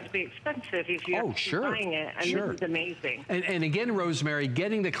turns out to be expensive if you're buying it, and this is amazing. And again, Rosemary,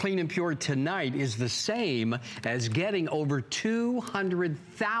 getting the Clean and Pure tonight is the same as getting over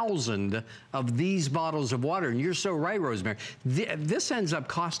 200,000 of these bottles of water. And you're so right, Rosemary. This ends up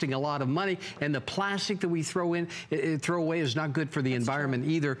costing a lot of money, and the plastic that we throw away is not good for the environment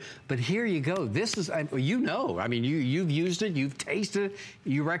either. But here you go. This is, you know, I mean, you've used it, you've tasted it.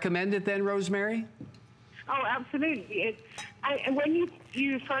 You recommend it then, Rosemary? Oh, absolutely. When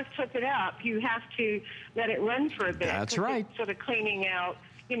you first hook it up, you have to let it run for a bit. That's right. It's sort of cleaning out,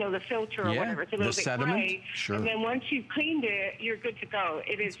 you know, the filter or whatever. It's a little bit gray. Sure. And then once you've cleaned it, you're good to go.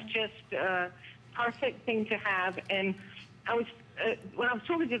 It is just a perfect thing to have. And when I was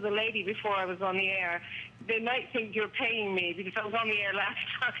talking to the lady before I was on the air, they might think you're paying me because I was on the air last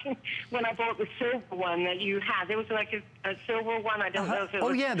time when I bought the silver one that you had. There was like a silver one. I don't know if it was.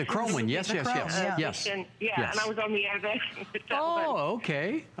 Oh, yeah, the chrome one. Yes. And I was on the air then.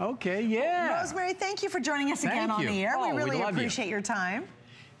 Okay, yeah. Rosemary, thank you for joining us again on the air. We really appreciate your time.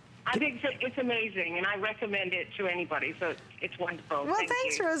 I think it's amazing, and I recommend it to anybody, so it's wonderful. Well,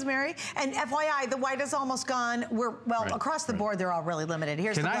 thanks, Rosemary. And FYI, the white is almost gone. Across the board, they're all really limited.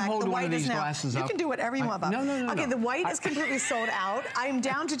 Here's the black. Can I hold the one white of these glasses up? You can do whatever you want, Bob. No. Okay, the white is completely sold out. I'm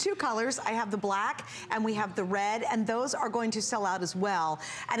down to 2 colors. I have the black, and we have the red, and those are going to sell out as well.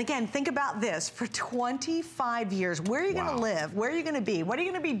 And again, think about this. For 25 years, where are you going to live? Where are you going to be? What are you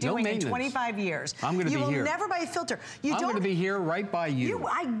going to be doing in 25 years? I'm going to be here. You will never buy a filter. I'm going to be here right by you.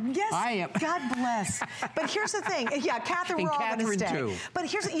 Yes, I am. God bless. But here's the thing. Yeah, Catherine, we're all going to stay. Too.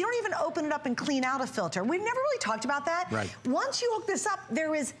 But you don't even open it up and clean out a filter. We've never really talked about that. Right. Once you hook this up,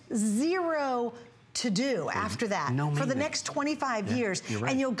 there is zero to do after that for the next 25 years.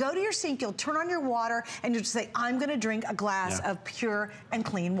 And you'll go to your sink, you'll turn on your water, and you'll just say, I'm going to drink a glass of pure and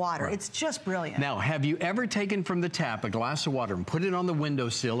clean water. It's just brilliant. Now, have you ever taken from the tap a glass of water and put it on the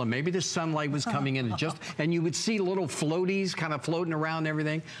windowsill, and maybe the sunlight was coming in, and you would see little floaties kind of floating around and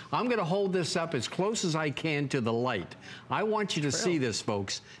everything? I'm going to hold this up as close as I can to the light. I want you to see this,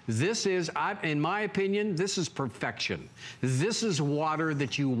 folks. This is, in my opinion, this is perfection. This is water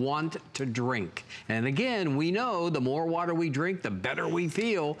that you want to drink. And again, we know the more water we drink, the better we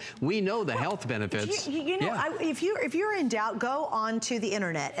feel. We know the health benefits. If you're in doubt, go onto the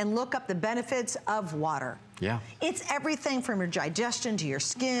internet and look up the benefits of water. Yeah. It's everything from your digestion to your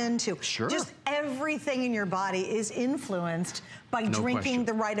skin to just everything in your body is influenced by drinking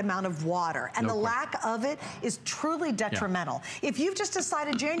the right amount of water. And the lack of it is truly detrimental. If you've just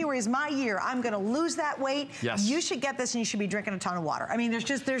decided January is my year, I'm going to lose that weight, you should get this and you should be drinking a ton of water. I mean,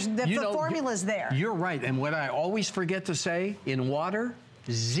 the formula's there. You're right. And what I always forget to say, in water,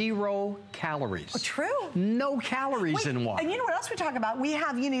 0 calories. Oh, true. No calories in water. And you know what else we talk about? We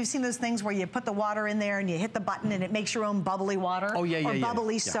have, you've seen those things where you put the water in there and you hit the button and it makes your own bubbly water. Oh, yeah, or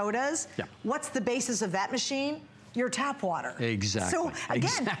bubbly sodas. Yeah. What's the basis of that machine? Your tap water. Exactly. So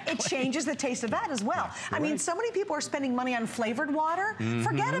again, it changes the taste of that as well. I mean, so many people are spending money on flavored water.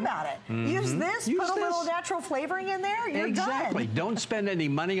 Forget about it. Use this, put a little natural flavoring in there, you're done. Don't spend any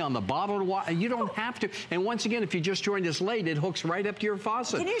money on the bottled water. You don't have to. And once again, if you just joined us late, it hooks right up to your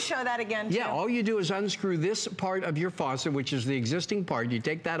faucet. Can you show that again, too? Yeah, all you do is unscrew this part of your faucet, which is the existing part. You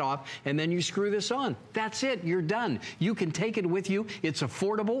take that off, and then you screw this on. That's it. You're done. You can take it with you. It's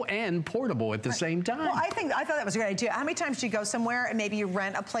affordable and portable at the same time. Well, I thought that was good. a good idea. How many times do you go somewhere and maybe you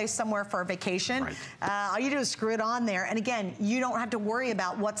rent a place somewhere for a vacation? All you do is screw it on there. And again, you don't have to worry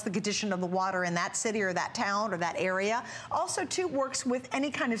about what's the condition of the water in that city or that town or that area. Also, too, works with any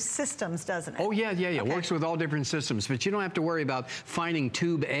kind of systems, doesn't it? Oh, yeah. Okay. Works with all different systems, but you don't have to worry about finding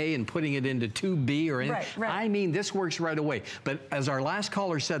tube A and putting it into tube B or anything. Right. I mean, this works right away. But as our last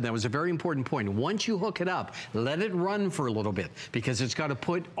caller said, that was a very important point. Once you hook it up, let it run for a little bit, because it's got to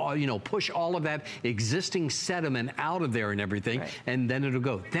put, push all of that existing sediment out of there and everything, and then it'll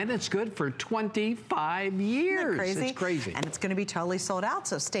go. Then it's good for 25 years. Isn't that crazy? It's crazy. And it's going to be totally sold out,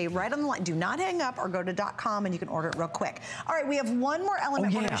 so stay right on the line. Do not hang up or go to .com and you can order it real quick. All right, we have one more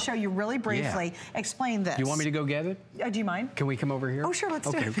element we're going to show you really briefly. Explain this. You want me to go get it? Do you mind? Can we come over here? Oh, sure, let's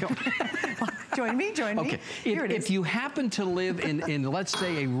do it. Go. Join me. Okay. If you happen to live in, let's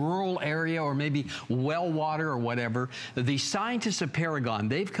say, a rural area or maybe well water or whatever, the scientists of Paragon,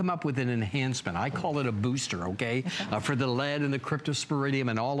 they've come up with an enhancement. I call it a booster, okay? For the lead and the cryptosporidium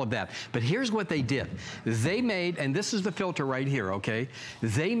and all of that. But here's what they did. They made, and this is the filter right here, okay?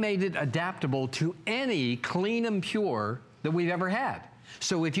 They made it adaptable to any clean and pure that we've ever had.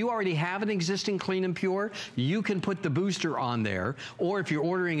 So if you already have an existing clean and pure, you can put the booster on there. Or if you're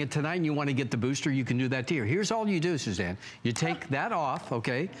ordering it tonight and you want to get the booster, you can do that too. Here's all you do, Suzanne. You take that off,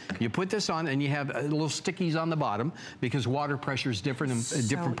 okay? You put this on and you have little stickies on the bottom because water pressure is different in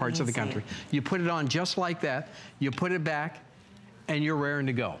different parts of the country. You put it on just like that. You put it back, and you're raring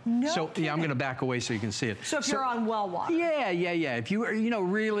to go. So yeah, I'm going to back away so you can see it. So if you're on well water. Yeah. If you are,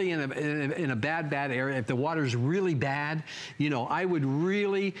 really in a bad area, if the water's really bad, I would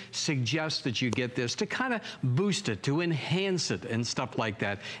really suggest that you get this to kind of boost it, to enhance it and stuff like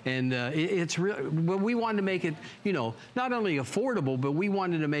that. And it's really, well, we wanted to make it, not only affordable, but we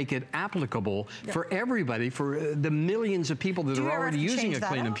wanted to make it applicable for everybody, for the millions of people that are already using a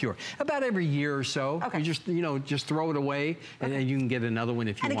clean and pure. About every year or so. You just, just throw it away and you can get another one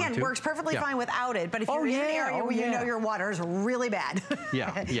if you want to. And again, works perfectly fine without it, but if you're in an area where you know your water is really bad.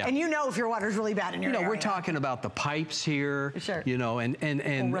 And you know if your water is really bad in your area. We're talking about the pipes here, and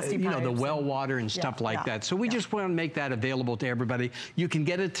the well water and stuff like that. So we just want to make that available to everybody. You can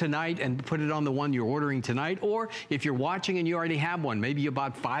get it tonight and put it on the one you're ordering tonight, or if you're watching and you already have one, maybe you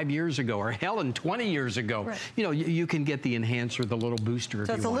bought 5 years ago, or hell, 20 years ago, you can get the enhancer, the little booster.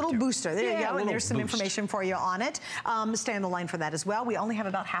 So it's a little booster. There you go, and there's some information for you on it. Stay on the line for that as well. We only have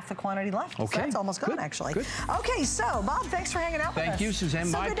about half the quantity left. So it's almost gone, actually. Okay, so Bob, thanks for hanging out with us. Thank you,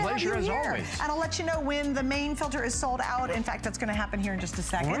 Suzanne. My pleasure as always. And I'll let you know when the main filter is sold out. In fact, that's going to happen here in just a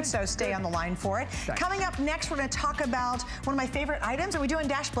second. So stay on the line for it. Coming up next, we're going to talk about one of my favorite items. Are we doing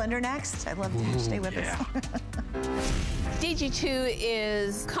Dash Blender next? I love Dash. Stay with us. DG2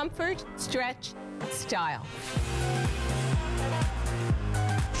 is comfort, stretch, style.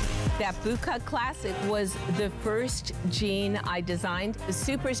 That bootcut classic was the first jean I designed. The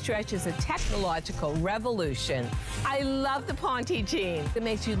Super Stretch is a technological revolution. I love the Ponte jean. It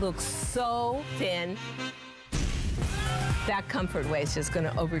makes you look so thin. That comfort waist is going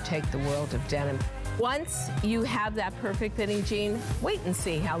to overtake the world of denim. Once you have that perfect fitting jean, wait and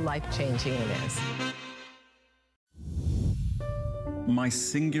see how life-changing it is. My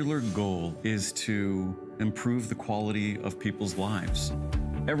singular goal is to improve the quality of people's lives.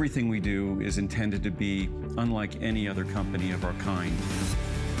 Everything we do is intended to be unlike any other company of our kind.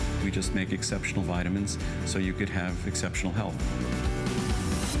 We just make exceptional vitamins so you could have exceptional health.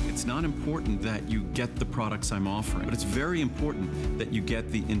 It's not important that you get the products I'm offering, but it's very important that you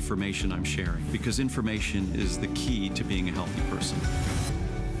get the information I'm sharing, because information is the key to being a healthy person.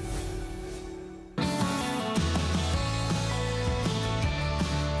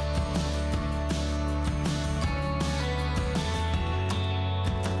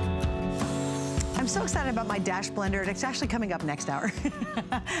 So excited about my Dash Blender. It's actually coming up next hour.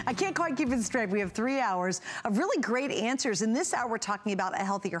 I can't quite keep it straight. We have 3 hours of really great answers. In this hour, we're talking about a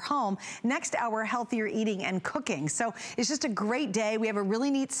healthier home. Next hour, healthier eating and cooking. So it's just a great day. We have a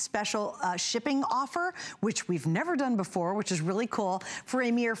really neat special shipping offer, which we've never done before, which is really cool. For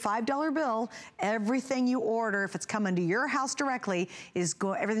a mere $5 bill, everything you order, if it's coming to your house directly,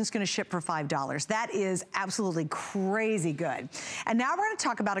 everything's going to ship for $5. That is absolutely crazy good. And now we're going to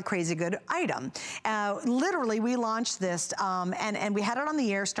talk about a crazy good item. Literally, we launched this, and we had it on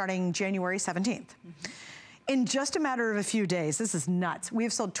the air starting January 17th. In just a matter of a few days, this is nuts, we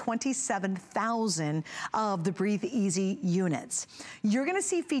have sold 27,000 of the Breathe Easy units. You're gonna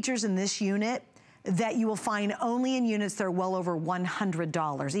see features in this unit that you will find only in units that are well over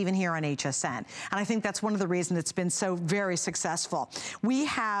 $100, even here on HSN. And I think that's one of the reasons it's been so very successful. We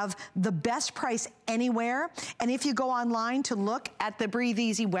have the best price anywhere. And if you go online to look at the Breathe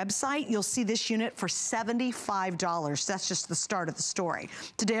Easy website, you'll see this unit for $75. That's just the start of the story.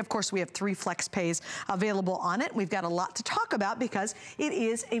 Today, of course, we have 3 flex pays available on it. We've got a lot to talk about because it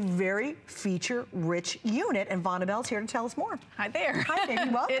is a very feature-rich unit. And Vonabelle's here to tell us more. Hi there. Hi, baby.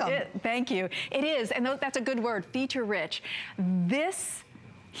 Welcome. Thank you. It is, and that's a good word, feature-rich. This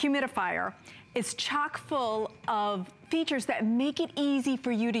humidifier is chock full of features that make it easy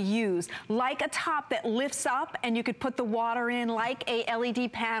for you to use, like a top that lifts up and you could put the water in, like a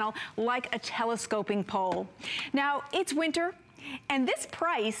LED panel, like a telescoping pole. Now, it's winter. And this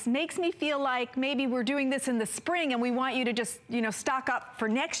price makes me feel like maybe we're doing this in the spring and we want you to just, you know, stock up for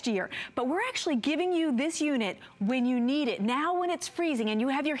next year. But we're actually giving you this unit when you need it. Now when it's freezing and you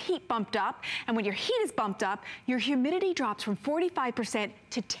have your heat bumped up, and when your heat is bumped up, your humidity drops from 45%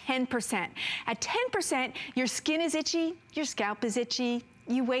 to 10%. At 10%, your skin is itchy, your scalp is itchy,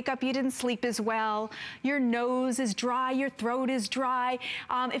 you wake up, you didn't sleep as well, your nose is dry, your throat is dry.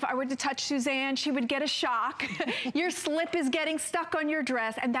 If I were to touch Suzanne, she would get a shock. Your slip is getting stuck on your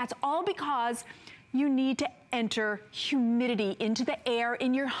dress, and that's all because you need to enter humidity into the air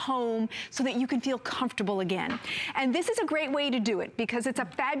in your home so that you can feel comfortable again. And this is a great way to do it because it's a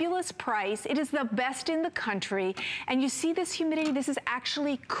fabulous price. It is the best in the country. And you see this humidity, this is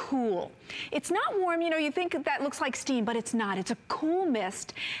actually cool. It's not warm, you know, you think that looks like steam, but it's not. It's a cool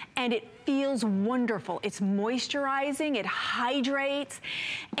mist and it feels wonderful. It's moisturizing, it hydrates,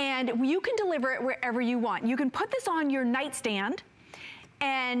 and you can deliver it wherever you want. You can put this on your nightstand.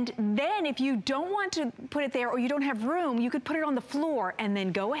 And then if you don't want to put it there or you don't have room, you could put it on the floor and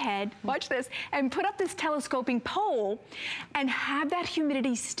then go ahead, watch this, and put up this telescoping pole and have that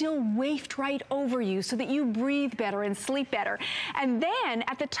humidity still waft right over you so that you breathe better and sleep better. And then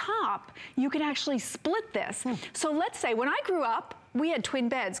at the top, you can actually split this. So let's say when I grew up, we had twin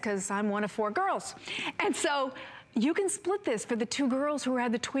beds because I'm one of 4 girls. And so you can split this for the 2 girls who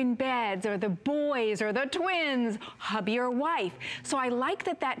had the twin beds, or the boys, or the twins, hubby or wife. So I like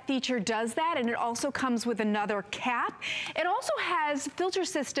that that feature does that, and it also comes with another cap. It also has a filter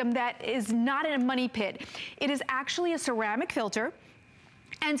system that is not in a money pit. It is actually a ceramic filter.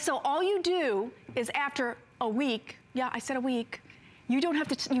 And so all you do is after a week, yeah, I said a week, you don't have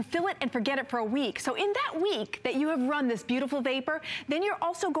to, you fill it and forget it for a week. So in that week that you have run this beautiful vapor, then you're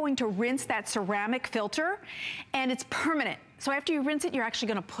also going to rinse that ceramic filter, and it's permanent. So after you rinse it, you're actually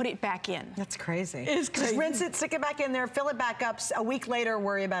gonna put it back in. That's crazy. It's crazy. Just rinse it, stick it back in there, fill it back up, a week later,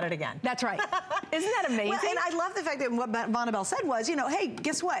 worry about it again. That's right. Isn't that amazing? Well, and I love the fact that what Vonabelle said was, you know, hey,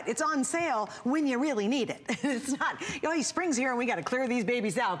 guess what? It's on sale when you really need it. It's not, you know, spring's here and we gotta clear these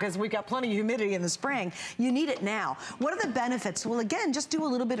babies out because we've got plenty of humidity in the spring. You need it now. What are the benefits? Well, again, just do a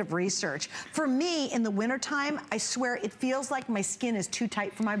little bit of research. For me, in the wintertime, I swear it feels like my skin is too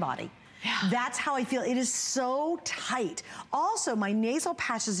tight for my body. Yeah. That's how I feel. It is so tight. Also, my nasal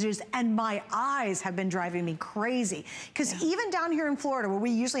passages and my eyes have been driving me crazy. Because even down here in Florida, where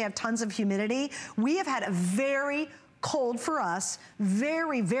we usually have tons of humidity, we have had a very cold for us,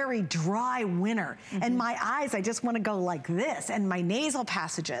 very, very dry winter. And my eyes, I just want to go like this, and my nasal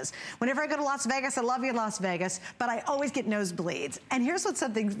passages. Whenever I go to Las Vegas, I love you, Las Vegas, but I always get nosebleeds. And here's what's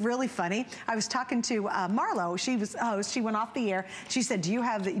something really funny. I was talking to Marlo, she was host, she went off the air. She said, do you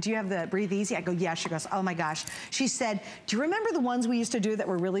have the Breathe Easy? I go, yeah. She goes, oh my gosh. She said, do you remember the ones we used to do that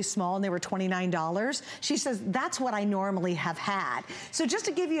were really small and they were $29? She says, that's what I normally have had. So just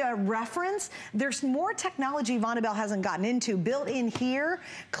to give you a reference, there's more technology Vonabelle hasn't gotten into built in here,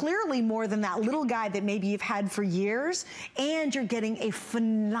 clearly more than that little guy that maybe you've had for years, and you're getting a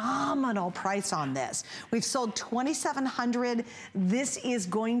phenomenal price on this. We've sold 2,700. This is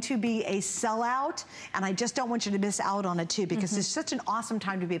going to be a sellout, and I just don't want you to miss out on it too, because it's such an awesome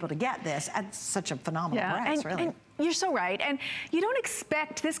time to be able to get this at such a phenomenal price, really. And you're so right. And you don't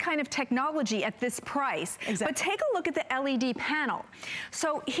expect this kind of technology at this price. Exactly. But take a look at the LED panel.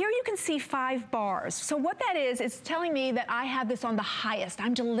 So here you can see 5 bars. So what that is telling me that I have this on the highest.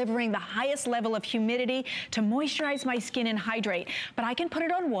 I'm delivering the highest level of humidity to moisturize my skin and hydrate. But I can put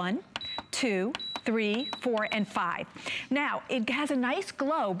it on 1, 2, 3, 4, and 5. Now, it has a nice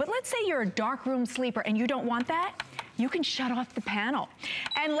glow, but let's say you're a dark room sleeper and you don't want that. You can shut off the panel.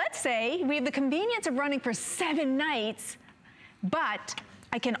 And let's say we have the convenience of running for 7 nights, but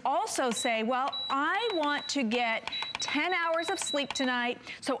I can also say, well, I want to get 10 hours of sleep tonight,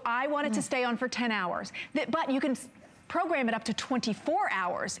 so I want it to stay on for 10 hours. But you can program it up to 24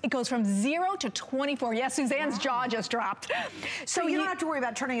 hours. It goes from 0 to 24. Yes, Suzanne's jaw just dropped. So you don't have to worry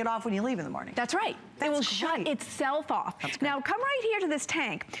about turning it off when you leave in the morning. That's right. It will shut itself off. Now come right here to this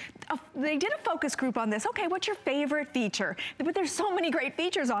tank. They did a focus group on this. Okay, what's your favorite feature? But there's so many great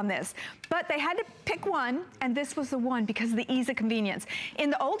features on this. But they had to pick one, and this was the one because of the ease of convenience. In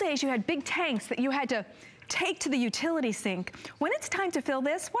the old days, you had big tanks that you had to take to the utility sink. When it's time to fill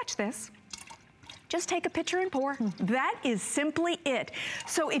this, watch this. Just take a pitcher and pour. That is simply it.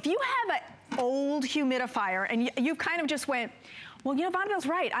 So if you have an old humidifier and you kind of just went, well, you know, Vonabelle's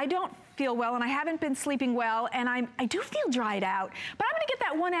right. I don't feel well and I haven't been sleeping well and I do feel dried out, but I'm gonna get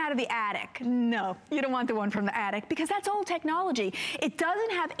that one out of the attic. No, you don't want the one from the attic because that's old technology. It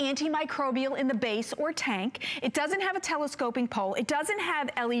doesn't have antimicrobial in the base or tank. It doesn't have a telescoping pole. It doesn't have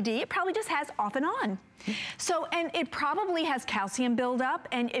LED. It probably just has off and on. So, and it probably has calcium buildup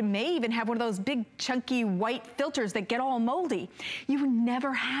and it may even have one of those big chunky white filters that get all moldy. You would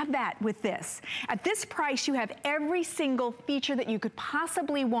never have that with this. At this price, you have every single feature that you could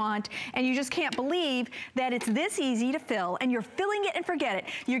possibly want and you just can't believe that it's this easy to fill and you're filling it and forget it.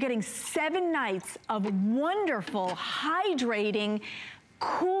 You're getting 7 nights of wonderful, hydrating,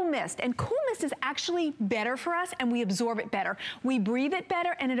 cool mist. And cool mist is actually better for us and we absorb it better. We breathe it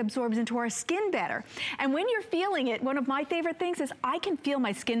better and it absorbs into our skin better. And when you're feeling it, one of my favorite things is I can feel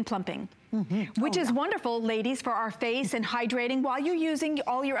my skin plumping. Which is wonderful, ladies, for our face and hydrating. While you're using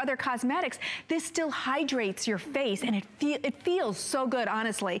all your other cosmetics, this still hydrates your face and it feels so good,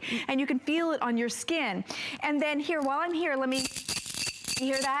 honestly. And you can feel it on your skin. And then here, while I'm here, let me, you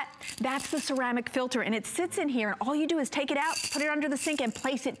hear that? That's the ceramic filter and it sits in here and all you do is take it out, put it under the sink and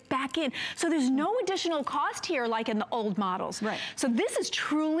place it back in. So there's no additional cost here like in the old models. Right. So this is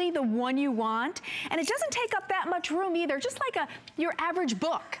truly the one you want and it doesn't take up that much room either, just like your average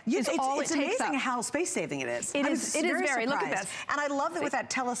book is all it takes up. It's amazing how space saving it is. It is very, look at this. And I love that with that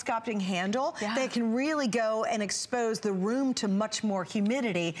telescoping handle, they can really go and expose the room to much more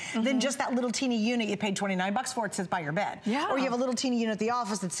humidity than just that little teeny unit you paid 29 bucks for, it sits by your bed. Yeah. Or you have a little teeny unit at the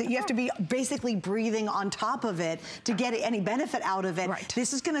office that you have to be basically breathing on top of it to get any benefit out of it. Right.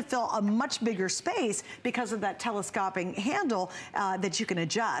 This is gonna fill a much bigger space because of that telescoping handle that you can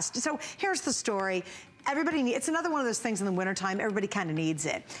adjust. So here's the story. Everybody it's another one of those things in the wintertime, everybody kind of needs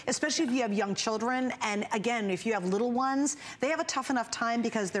it, especially if you have young children. And again, if you have little ones, they have a tough enough time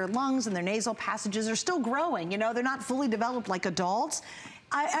because their lungs and their nasal passages are still growing. You know, they're not fully developed like adults.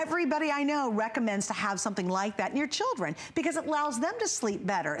 Everybody I know recommends to have something like that in your children because it allows them to sleep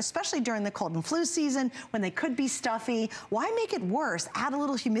better, especially during the cold and flu season when they could be stuffy. Why make it worse? Add a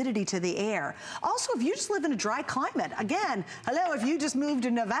little humidity to the air. Also, if you just live in a dry climate, again, hello, if you just moved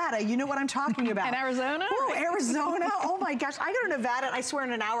to Nevada, you know what I'm talking about. And Arizona? Oh, Arizona. Oh my gosh. I go to Nevada, I swear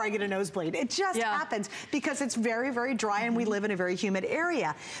in an hour I get a nosebleed. It just happens because it's very, very dry and we live in a very humid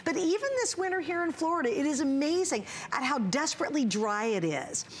area. But even this winter here in Florida, it is amazing at how desperately dry it is.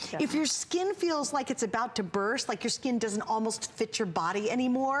 If your skin feels like it's about to burst, like your skin doesn't almost fit your body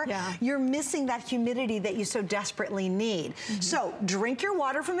anymore, you're missing that humidity that you so desperately need. So drink your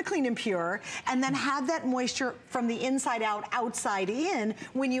water from the Clean and Pure and then have that moisture from the inside out, outside in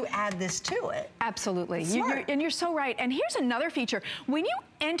when you add this to it. Absolutely. And you're so right. And here's another feature. When you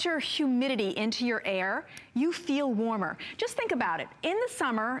enter humidity into your air, you feel warmer. Just think about it. In the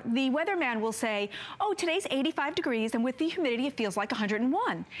summer, the weatherman will say, oh, today's 85 degrees, and with the humidity, it feels like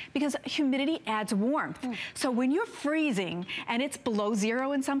 101, because humidity adds warmth. So when you're freezing, and it's below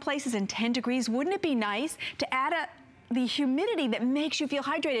 0 in some places and 10 degrees, wouldn't it be nice to add the humidity that makes you feel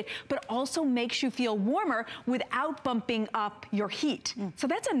hydrated, but also makes you feel warmer without bumping up your heat. So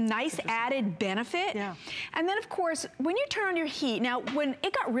that's a nice added benefit. And then of course, when you turn on your heat, now when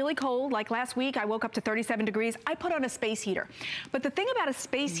it got really cold, like last week, I woke up to 37 degrees, I put on a space heater. But the thing about a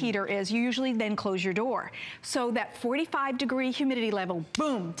space heater is you usually then close your door. So that 45-degree humidity level,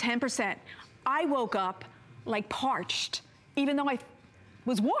 boom, 10%. I woke up like parched. Even though I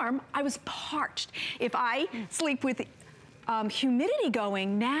was warm, I was parched. If I sleep with humidity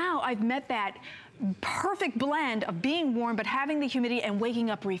going, now I've met that perfect blend of being warm but having the humidity and waking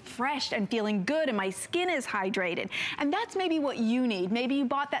up refreshed and feeling good and my skin is hydrated. And that's maybe what you need. Maybe you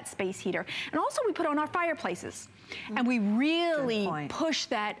bought that space heater. And also we put on our fireplaces and we really push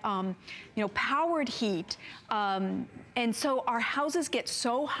that you know, powered heat. And so our houses get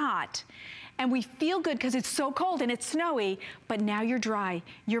so hot. and we feel good because it's so cold and it's snowy, but now you're dry,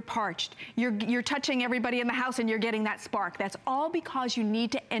 you're parched, you're touching everybody in the house and you're getting that spark. That's all because you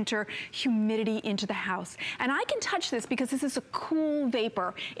need to enter humidity into the house. And I can touch this because this is a cool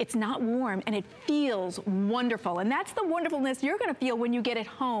vapor. It's not warm and it feels wonderful. And that's the wonderfulness you're gonna feel when you get it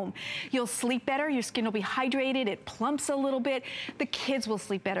home. You'll sleep better, your skin will be hydrated, it plumps a little bit, the kids will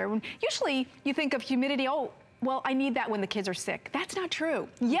sleep better. Usually you think of humidity, oh, well, I need that when the kids are sick. That's not true.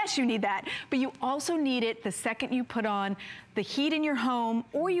 Yes, you need that, but you also need it the second you put on the heat in your home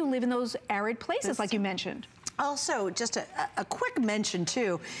or you live in those arid places like you mentioned. Also, just a quick mention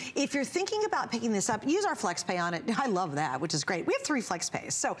too, if you're thinking about picking this up, use our FlexPay on it. I love that, which is great. We have 3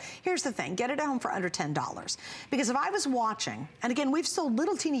 FlexPays. So here's the thing, get it at home for under $10. Because if I was watching, and again, we've sold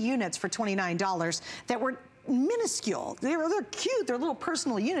little teeny units for $29 that were minuscule. They're cute. They're little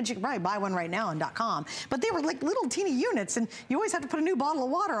personal units. You can probably buy one right now on .com. But they were like little teeny units, and you always have to put a new bottle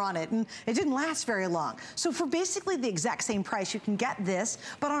of water on it, and it didn't last very long. So for basically the exact same price, you can get this,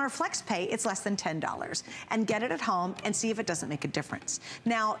 but on our FlexPay, it's less than $10. And get it at home and see if it doesn't make a difference.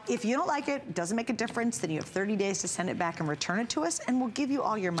 Now, if you don't like it, doesn't make a difference, then you have 30 days to send it back and return it to us, and we'll give you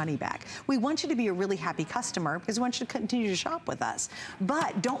all your money back. We want you to be a really happy customer because we want you to continue to shop with us.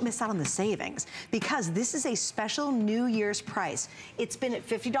 But don't miss out on the savings because this is a special New Year's price. It's been at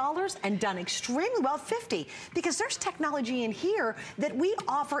 $50 and done extremely well, $50, because there's technology in here that we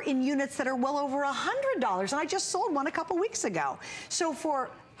offer in units that are well over $100, and I just sold one a couple weeks ago. So for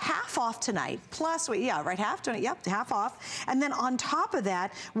half off tonight, plus, half tonight, half off. And then on top of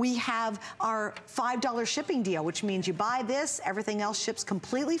that, we have our $5 shipping deal, which means you buy this, everything else ships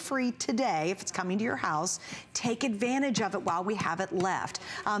completely free today if it's coming to your house. Take advantage of it while we have it left.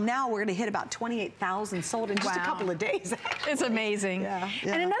 Now we're gonna hit about 28,000 sold in just a couple of days. It's amazing. And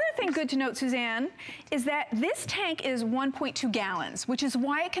another thing good to note, Suzanne, is that this tank is 1.2 gallons, which is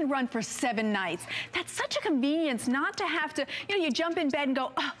why it can run for 7 nights. That's such a convenience not to have to, you jump in bed and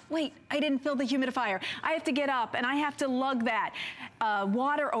go, oh, wait, I didn't fill the humidifier. I have to get up and I have to lug that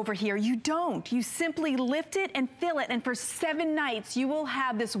water over here. You don't. You simply lift it and fill it, and for 7 nights, you will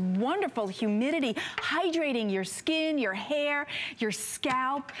have this wonderful humidity hydrating your skin, your hair, your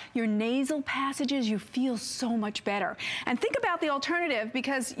scalp, your nasal passages. You feel so much better. And think about the alternative,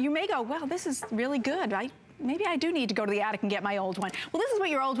 because you may go, wow, this is really good. Maybe I do need to go to the attic and get my old one. Well, this is what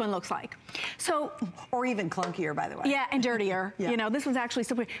your old one looks like. So, or even clunkier, by the way. Yeah, and dirtier. You know, this one's actually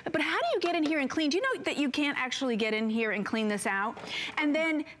so pretty. But how do you get in here and clean? Do you know that you can't actually get in here and clean this out? And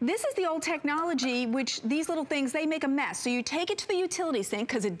then this is the old technology, which these little things, they make a mess. So you take it to the utility sink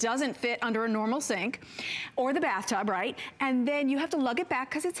because it doesn't fit under a normal sink or the bathtub, right? And then you have to lug it back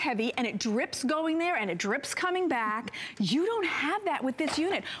because it's heavy, and it drips going there and it drips coming back. You don't have that with this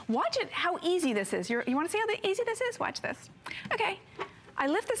unit. Watch it, how easy this is. You want to see how easy this is? Watch this. Okay, I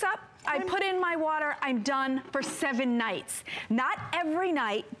lift this up, I put in my water, I'm done for 7 nights. Not every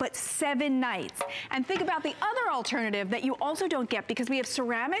night, but 7 nights. And think about the other alternative that you also don't get, because we have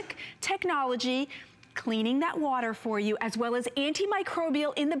ceramic technology cleaning that water for you, as well as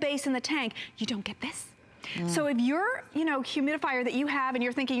antimicrobial in the base in the tank. You don't get this. So if your, humidifier that you have and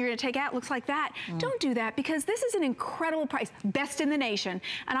you're thinking you're gonna take out looks like that, don't do that, because this is an incredible price, best in the nation.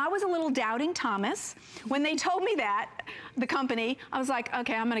 And I was a little doubting Thomas. When they told me that, the company, I was like,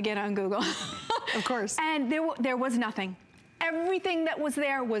 okay, I'm gonna get on Google. Of course. And there was nothing. Everything that was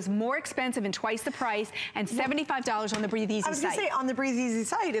there was more expensive and twice the price, and $75 on the Breathe Easy site. I was gonna say, on the Breathe Easy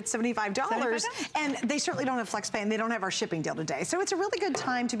site, it's $75. And they certainly don't have FlexPay, and they don't have our shipping deal today. So it's a really good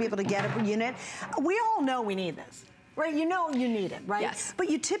time to be able to get a unit. We all know we need this. Right, you know you need it, right? Yes. But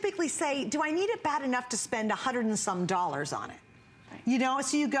you typically say, do I need it bad enough to spend $100 and some on it?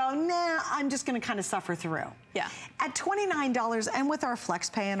 So you go, nah, I'm just gonna kind of suffer through. Yeah. At $29, and with our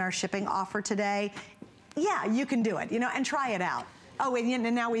FlexPay and our shipping offer today, yeah, you can do it, and try it out. Oh,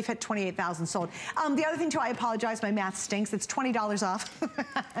 and now we've hit 28,000 sold. The other thing too, I apologize, my math stinks. It's $20 off,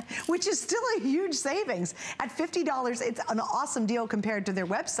 which is still a huge savings. At $50, it's an awesome deal compared to their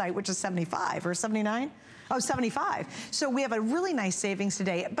website, which is $75 or $79. Oh, $75. So we have a really nice savings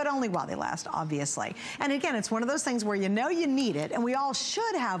today, but only while they last, obviously. And again, it's one of those things where you know you need it, and we all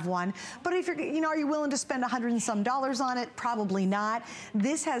should have one, but if you're, are you willing to spend $100 and some on it? Probably not.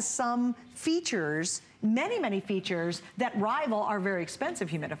 This has some features, many features that rival our very expensive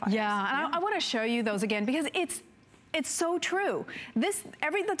humidifiers. Yeah, and I want to show you those again, because it's so true.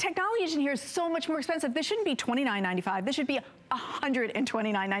 The technology in here is so much more expensive. This shouldn't be $29.95. This should be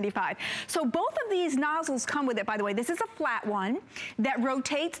 $129.95. So both of these nozzles come with it, by the way. This is a flat one that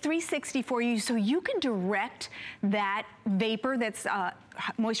rotates 360 for you, so you can direct that vapor that's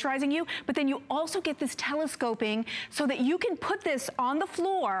moisturizing you, but then you also get this telescoping so that you can put this on the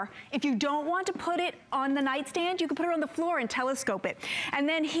floor. If you don't want to put it on the nightstand, you can put it on the floor and telescope it. And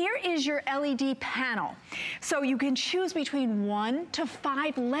then here is your LED panel. So you can choose between 1 to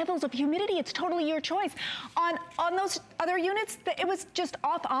 5 levels of humidity. It's totally your choice. On those other units, it was just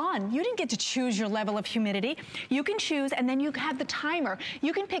off on. You didn't get to choose your level of humidity. You can choose, and then you have the timer.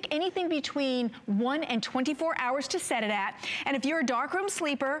 You can pick anything between 1 and 24 hours to set it at. And if you're a darkroom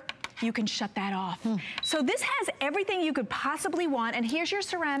sleeper, you can shut that off. So this has everything you could possibly want, and here's your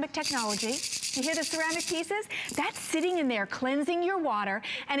ceramic technology. You hear the ceramic pieces? That's sitting in there cleansing your water,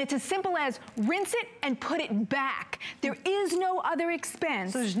 and it's as simple as rinse it and put it back. There is no other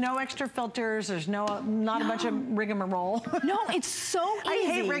expense. So there's no extra filters, there's not a bunch of rigmarole. No, it's so easy.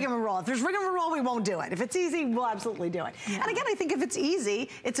 I hate rigmarole. If there's rigmarole, we won't do it. If it's easy, we'll absolutely do it. Yeah. And again, I think if it's easy,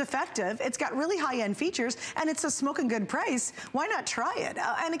 it's effective, it's got really high-end features, and it's a smoking good price, why not try it?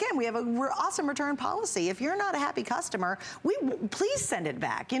 And again, we have we're awesome return policy. If you're not a happy customer, please send it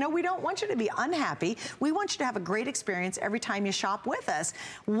back. You know, we don't want you to be unhappy. We want you to have a great experience every time you shop with us.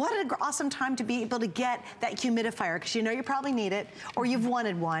 What an awesome time to be able to get that humidifier, because you know you probably need it, or you've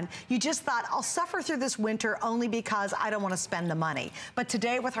wanted one. You just thought, I'll suffer through this winter only because I don't want to spend the money. But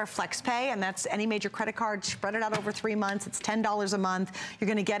today with our FlexPay, and that's any major credit card, spread it out over 3 months, it's $10 a month. You're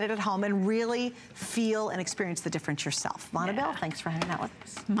going to get it at home and really feel and experience the difference yourself. Montebell, thanks for hanging out with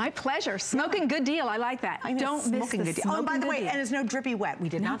us. My pleasure. Smoking good deal. I like that. I know, don't miss the good deal. Oh, and by the way, and there's no drippy wet. We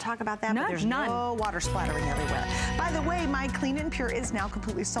did not talk about that, but there's no water splattering everywhere. By the way, my Clean and Pure is now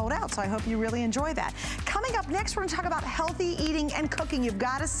completely sold out, so I hope you really enjoy that. Coming up next, we're going to talk about healthy eating and cooking. You've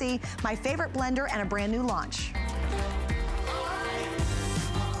got to see my favorite blender and a brand new launch.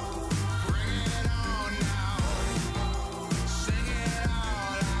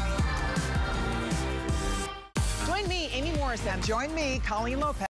 Join me, Amy Morrison. Join me, Colleen Lopez.